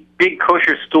see the big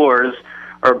kosher stores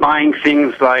are buying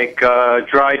things like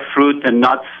dried fruit and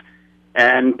nuts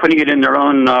and putting it in their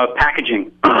own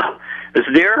packaging. Is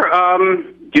there?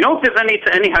 Do you know if there's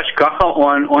any hashgacha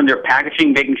on their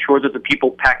packaging, making sure that the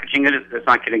people packaging it is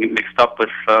not getting it mixed up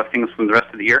with things from the rest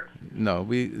of the year? No,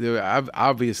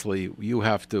 obviously you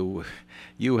have to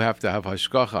have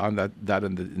hashgacha on that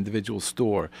in the individual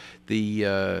store.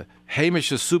 The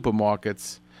Hamish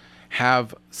supermarkets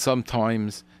have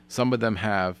sometimes, some of them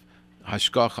have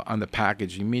hashgacha on the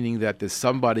packaging, meaning that there's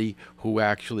somebody who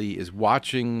actually is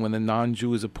watching when the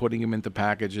non-Jews are putting them into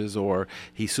packages, or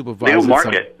he supervises. They don't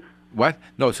mark it. What?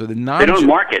 No, so the They don't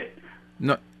mark it.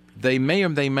 No, they may or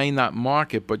they may not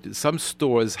mark it, but some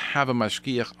stores have a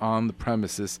mashgiach on the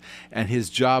premises, and his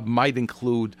job might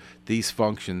include these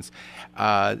functions.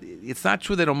 It's not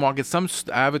true they don't mark it. Some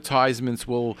advertisements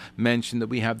will mention that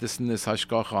we have this and this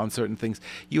hashgacha on certain things.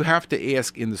 You have to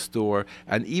ask in the store,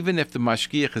 and even if the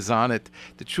mashgiach is on it,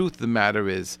 the truth of the matter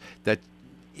is that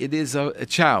it is a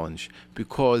challenge,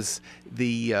 because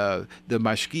the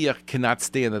mashgiach cannot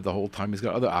stand there the whole time. He's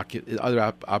got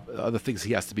other things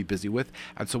he has to be busy with,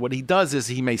 and so what he does is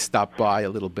he may stop by a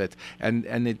little bit, and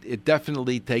it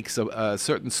definitely takes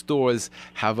certain stores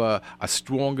have a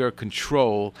stronger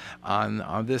control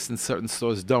on this, and certain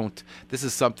stores don't. This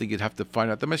is something you'd have to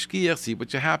find out the mashgiach, see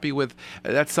what you're happy with.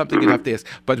 That's something you'd have to ask.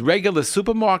 But regular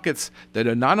supermarkets that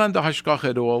are not under hashgacha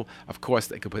at all, of course,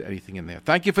 they could put anything in there.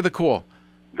 Thank you for the call.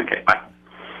 Okay, bye.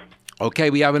 Okay,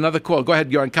 we have another call. Go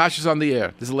ahead. You're on Kashrus on the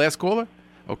air. This is the last caller?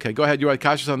 Okay, go ahead. You're on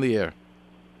Kashrus on the air.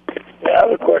 I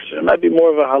have a question. It might be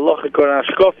more of a halachic or an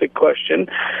ashkofic question.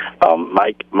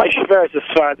 My shiver is a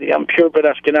Sephardi. I'm pure but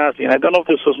Ashkenazi, and I don't know if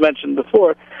this was mentioned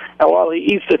before. And while he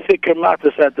eats the thicker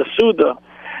matzahs at the Suda,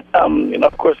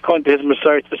 of course, according to his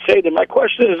Messiah to say that, my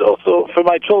question is also for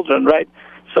my children, right?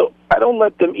 So I don't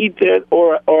let them eat it,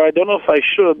 or I don't know if I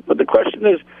should, but the question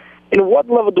is, in what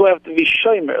level do I have to be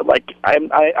shomer? Like, I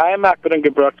am akbar and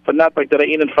gebrucht, but not like that I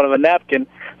eat in front of a napkin.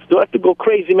 So do I have to go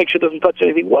crazy, make sure it doesn't touch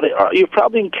anything? You've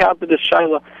probably encountered this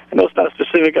shaila. I know it's not a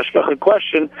specific ashkafic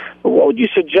question, but what would you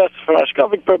suggest for an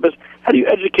ashkafic purpose? How do you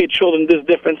educate children this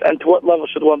difference, and to what level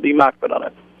should one be makbar on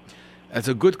it? That's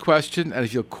a good question, and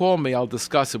if you'll call me, I'll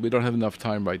discuss it. We don't have enough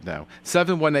time right now.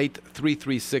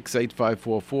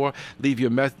 718-336-8544. Leave a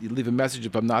message.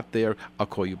 If I'm not there, I'll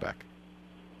call you back.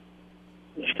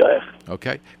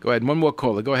 Okay, go ahead. One more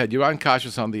caller. Go ahead. You're on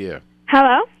Kashrus on the air.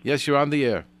 Hello? Yes, you're on the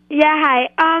air. Yeah, hi.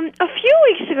 A few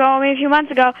weeks ago, maybe a few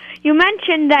months ago, you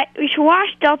mentioned that we should wash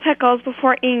dill pickles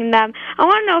before eating them. I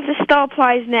want to know if this still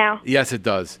applies now. Yes, it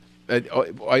does.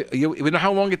 You know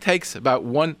how long it takes? About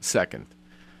 1 second.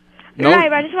 No? Right,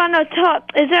 but I just want to know,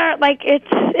 is there, like, it's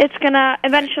going to,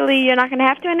 eventually you're not going to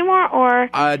have to anymore, or?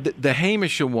 The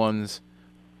Hamisher ones,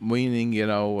 meaning,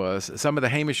 some of the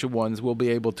Hamisher ones will be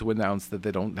able to announce that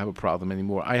they don't have a problem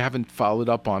anymore. I haven't followed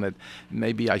up on it.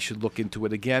 Maybe I should look into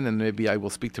it again, and maybe I will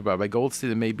speak to Rabbi Goldstein,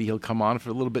 and maybe he'll come on for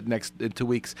a little bit in 2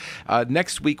 weeks.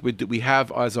 Next week, we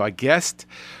have as our guest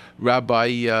Rabbi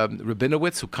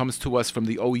Rabinowitz, who comes to us from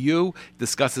the OU,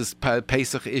 discusses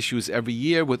Pesach issues every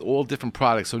year with all different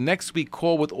products. So next week,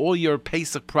 call with all your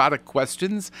Pesach product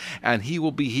questions, and he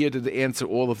will be here to answer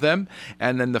all of them.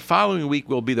 And then the following week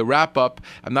will be the wrap-up.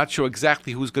 I'm not sure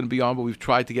exactly who's going to be on, but we've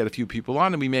tried to get a few people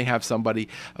on, and we may have somebody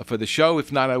for the show.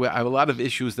 If not, I have a lot of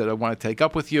issues that I want to take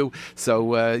up with you.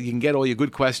 So you can get all your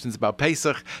good questions about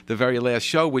Pesach, the very last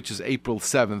show, which is April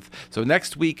 7th. So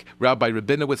next week, Rabbi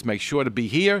Rabinowitz, make sure to be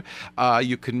here.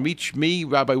 You can reach me,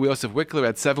 Rabbi Yosef Wikler,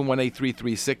 at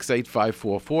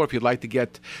 718-336-8544. If you'd like to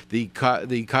get the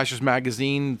Kashrus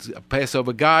Magazine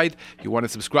Passover Guide, if you want to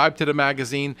subscribe to the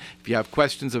magazine, if you have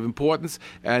questions of importance.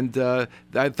 And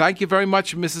thank you very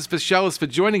much, Mrs. Fischelis, for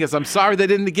joining us. I'm sorry they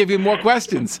didn't give you more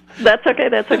questions. That's okay.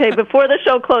 Before the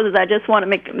show closes, I just want to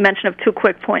make mention of 2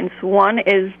 quick points. One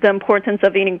is the importance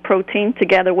of eating protein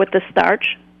together with the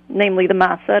starch, namely the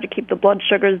matzah, to keep the blood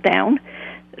sugars down,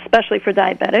 especially for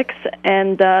diabetics.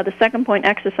 And the second point,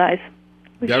 exercise.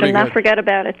 We should not forget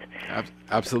about it.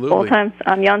 Absolutely. All times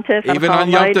on Yontif. Even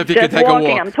on Yontif, you can take walking.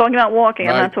 a walk. I'm talking about walking.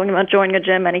 Right. I'm not talking about joining a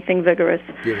gym, anything vigorous.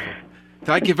 Beautiful.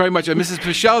 Thank you very much. And Mrs.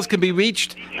 Fischels can be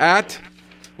reached at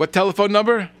what telephone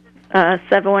number?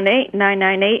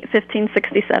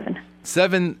 718-998-1567.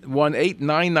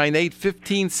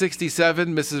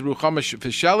 718-998-1567. Mrs. Ruchama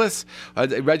Fischelis,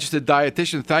 a registered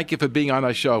dietitian. Thank you for being on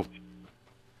our show.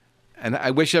 And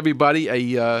I wish everybody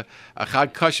a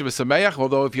Chag Kosher V'Sameach.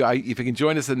 Although if you can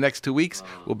join us in the next 2 weeks,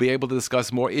 we'll be able to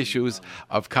discuss more issues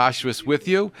of kashrus with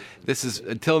you.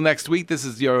 Until next week. This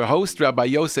is your host, Rabbi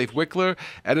Yosef Wikler,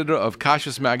 editor of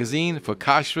Kashrus Magazine for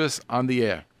Kashrus on the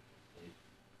Air.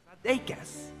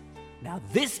 Now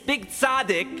this big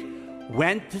tzaddik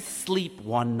went to sleep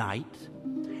one night,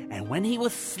 and when he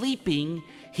was sleeping,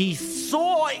 he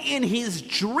saw in his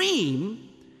dream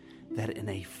that in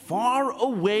a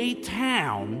faraway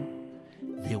town,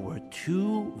 there were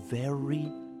two very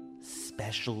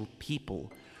special people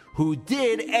who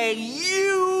did a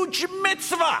huge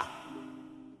mitzvah.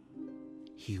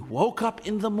 He woke up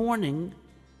in the morning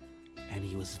and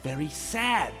he was very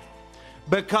sad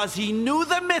because he knew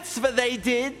the mitzvah they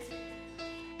did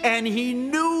and he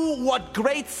knew what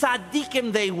great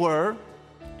tzaddikim they were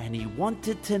and he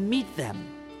wanted to meet them.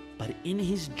 But in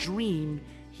his dream,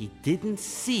 he didn't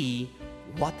see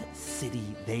what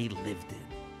city they lived in.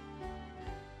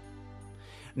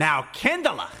 Now,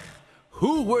 Kinderlach,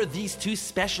 who were these two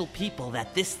special people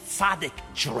that this tzaddik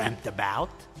dreamt about?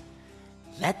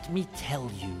 Let me tell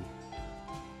you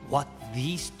what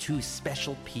these two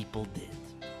special people did.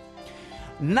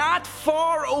 Not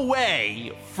far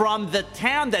away from the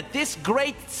town that this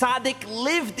great tzaddik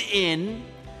lived in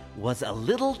was a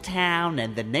little town,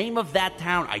 and the name of that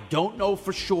town, I don't know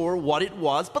for sure what it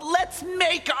was, but let's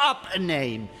make up a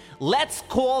name. Let's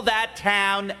call that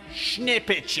town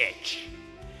Shnippichich.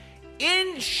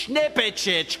 In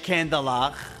Shnippichich,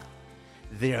 Kinderlach,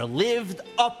 there lived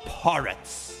a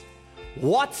poritz.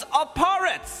 What's a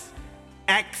poritz?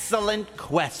 Excellent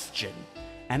question,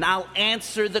 and I'll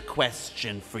answer the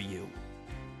question for you.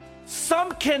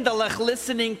 Some Kinderlach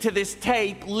listening to this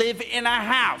tape live in a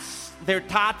house. Their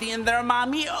tati and their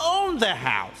mommy own the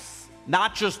house.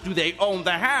 Not just do they own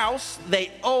the house,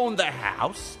 they own the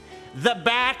house, the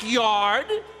backyard,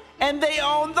 and they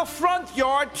own the front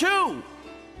yard too.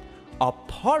 A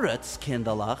poritz,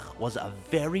 Kinderlach, was a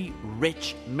very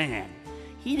rich man.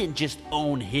 He didn't just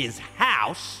own his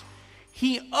house,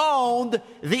 he owned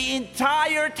the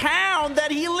entire town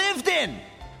that he lived in.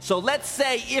 So let's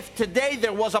say if today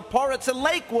there was a poritz in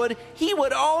Lakewood, he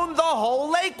would own the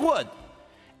whole Lakewood.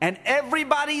 And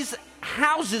everybody's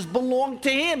houses belonged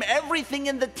to him. Everything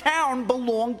in the town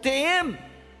belonged to him.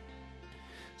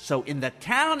 So in the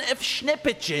town of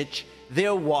Shnippichich,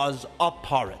 there was a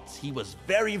poritz. He was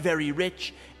very, very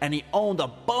rich, and he owned a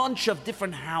bunch of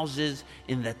different houses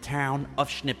in the town of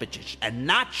Shnippichich. And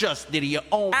not just did he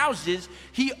own houses,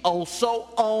 he also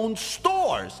owned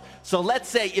stores. So let's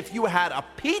say if you had a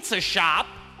pizza shop,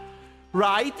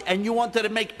 right, and you wanted to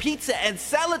make pizza and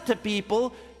sell it to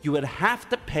people, you would have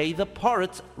to pay the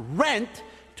poritz rent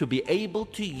to be able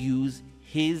to use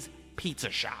his pizza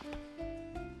shop.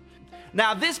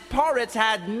 Now, this poritz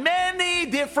had many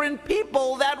different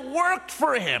people that worked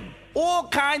for him. All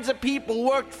kinds of people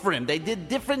worked for him. They did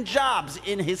different jobs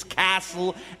in his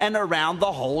castle and around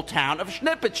the whole town of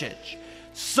Shnippichich.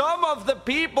 Some of the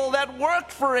people that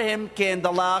worked for him,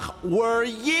 Kinderlach, were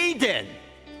Yidden.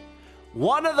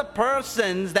 One of the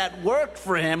persons that worked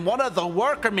for him, one of the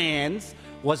workermans,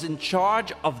 was in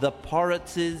charge of the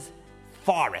poritz's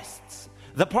forests.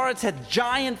 The poritz had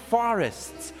giant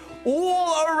forests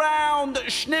all around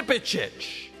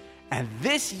Shnippichich. And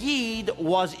this Yid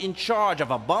was in charge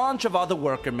of a bunch of other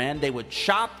workermen. They would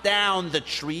chop down the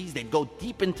trees. They'd go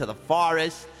deep into the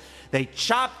forest. They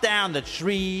chop down the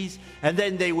trees, and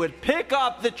then they would pick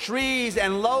up the trees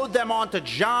and load them onto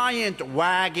giant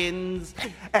wagons.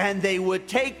 And they would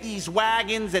take these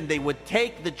wagons and they would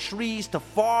take the trees to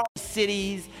far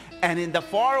cities. And in the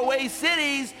faraway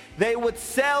cities, they would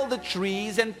sell the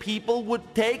trees, and people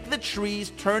would take the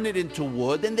trees, turn it into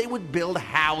wood, and they would build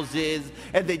houses,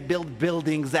 and they'd build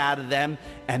buildings out of them,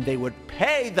 and they would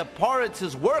pay the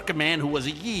poritz's workman, who was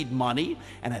a Yid, money,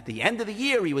 and at the end of the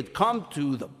year, he would come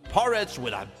to the poritz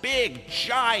with a big,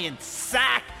 giant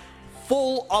sack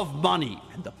full of money.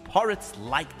 And the poritz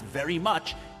liked very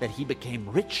much that he became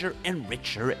richer and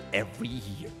richer every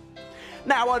year.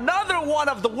 Now, another one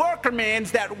of the workermans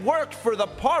that worked for the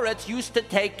poritz used to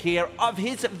take care of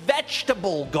his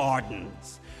vegetable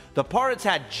gardens. The poritz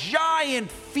had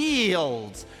giant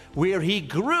fields where he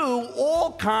grew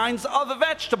all kinds of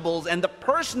vegetables. And the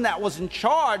person that was in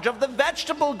charge of the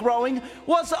vegetable growing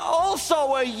was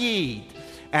also a Yid.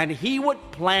 And he would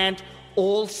plant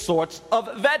all sorts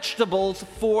of vegetables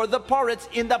for the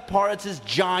Poritz in the Poritz's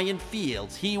giant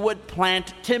fields. He would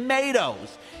plant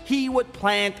tomatoes. He would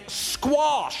plant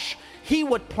squash. He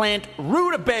would plant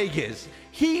rutabagas.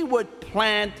 He would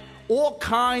plant all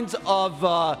kinds of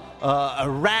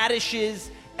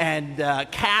radishes and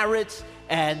carrots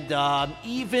and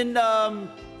even,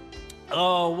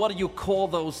 what do you call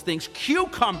those things?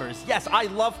 Cucumbers. Yes, I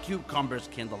love cucumbers,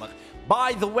 Kinderlich.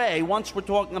 By the way, once we're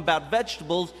talking about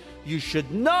vegetables, you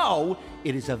should know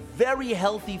it is a very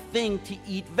healthy thing to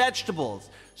eat vegetables.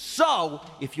 So,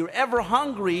 if you're ever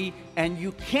hungry and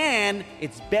you can,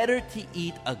 it's better to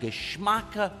eat a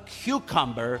geschmacka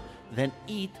cucumber than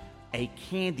eat a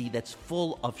candy that's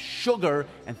full of sugar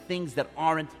and things that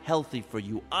aren't healthy for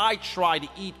you. I try to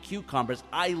eat cucumbers.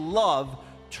 I love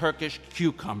Turkish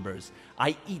cucumbers.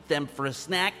 I eat them for a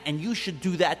snack, and you should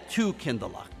do that too,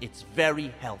 Kinderlach. It's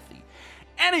very healthy.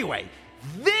 Anyway,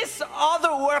 this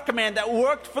other workman that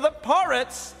worked for the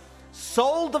Poritz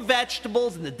sold the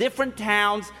vegetables in the different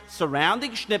towns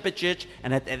surrounding Schnippichich,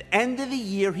 and at the end of the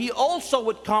year, he also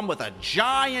would come with a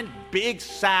giant big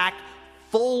sack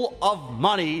full of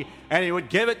money, and he would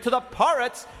give it to the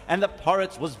Poritz, and the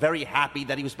Poritz was very happy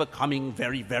that he was becoming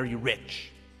very, very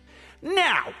rich.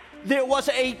 Now, there was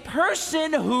a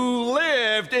person who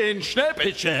lived in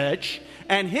Schnippichich,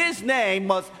 and his name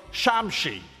was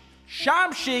Shamshi.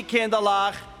 Shamshi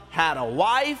Kinderlach had a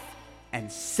wife and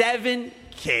 7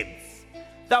 kids.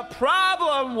 The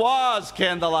problem was,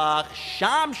 Kinderlach,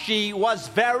 Shamshi was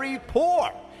very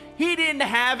poor. He didn't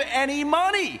have any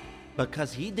money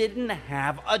because he didn't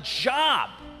have a job.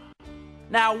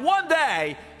 Now, one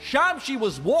day, Shamshi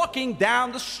was walking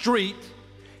down the street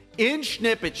in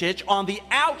Schnippichich, on the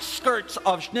outskirts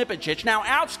of Schnippichich. Now,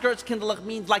 outskirts, Kinderlach,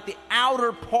 means like the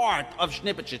outer part of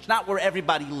Schnippichich, not where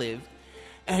everybody lived.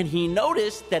 And he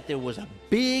noticed that there was a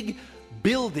big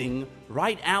building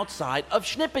right outside of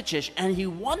Schnippichich, and he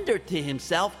wondered to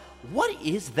himself, what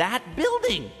is that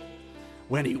building?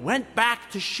 When he went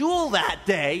back to shul that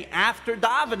day after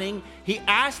davening, he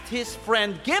asked his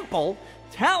friend Gimpel,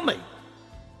 tell me,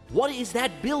 what is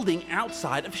that building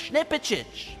outside of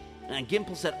Schnippichich? And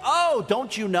Gimpel said, oh,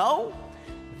 don't you know?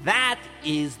 That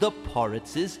is the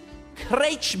Poritz's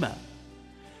Kretschmer.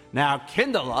 Now,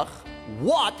 Kinderlach,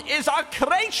 what is a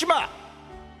Kretschmer?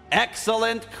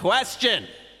 Excellent question.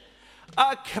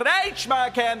 A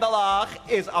Kretschmer, Kinderlach,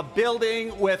 is a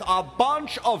building with a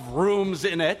bunch of rooms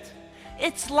in it.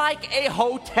 It's like a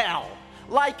hotel,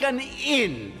 like an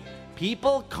inn.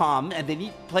 People come and they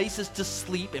need places to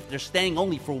sleep if they're staying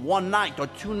only for 1 night or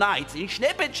 2 nights. In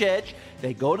Schnippichich,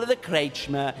 they go to the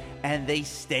Kretschmer and they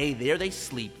stay there, they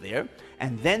sleep there,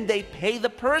 and then they pay the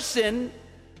person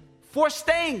for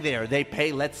staying there. They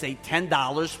pay, let's say,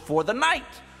 $10 for the night,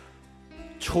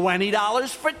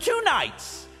 $20 for 2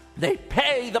 nights. They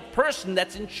pay the person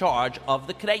that's in charge of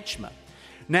the Kretschmer.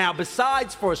 Now,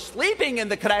 besides for sleeping in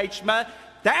the Kretschmer,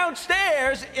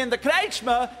 downstairs in the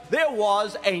Kretschmer, there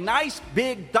was a nice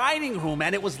big dining room,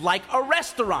 and it was like a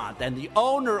restaurant. And the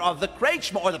owner of the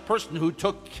Kretschmer, or the person who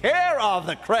took care of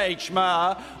the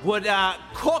Kretschmer, would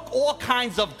cook all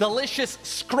kinds of delicious,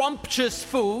 scrumptious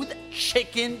food,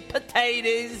 chicken,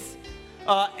 potatoes,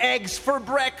 eggs for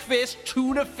breakfast,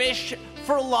 tuna fish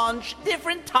for lunch,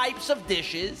 different types of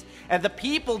dishes. And the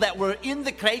people that were in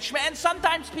the Kretschmer, and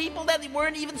sometimes people that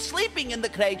weren't even sleeping in the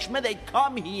Kretschmer, they'd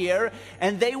come here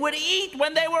and they would eat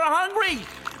when they were hungry.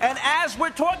 And as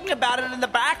we're talking about it in the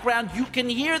background, you can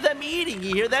hear them eating.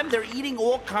 You hear them? They're eating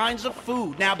all kinds of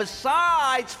food. Now,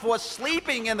 besides for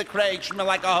sleeping in the Kretschmer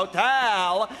like a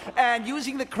hotel and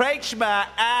using the Kretschmer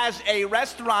as a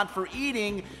restaurant for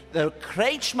eating, the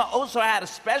Kretschmer also had a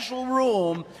special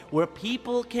room where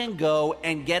people can go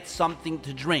and get something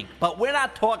to drink. But we're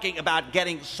not talking about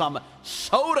getting some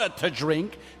soda to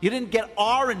drink. You didn't get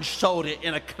orange soda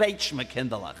in a Kretschmer,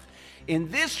 Kinderlach.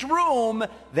 In this room,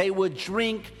 they would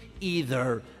drink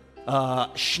either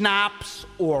schnapps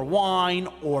or wine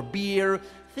or beer,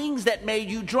 things that made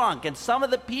you drunk. And some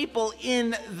of the people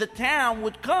in the town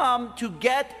would come to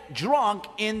get drunk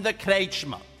in the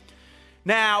Kretschmer.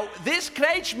 Now, this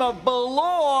Kretschmer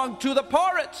belonged to the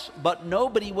Poritz, but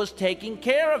nobody was taking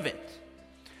care of it.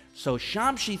 So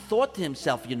Shamshi thought to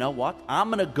himself, you know what?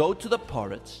 I'm going to go to the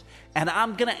Poritz, and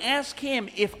I'm going to ask him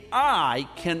if I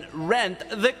can rent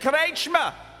the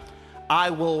Kretschmer. I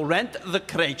will rent the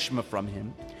Kretschmer from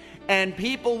him, and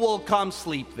people will come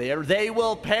sleep there. They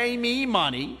will pay me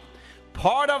money,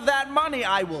 Part of that money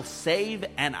I will save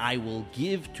and I will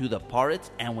give to the poritz,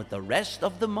 and with the rest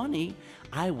of the money,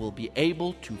 I will be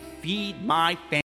able to feed my family.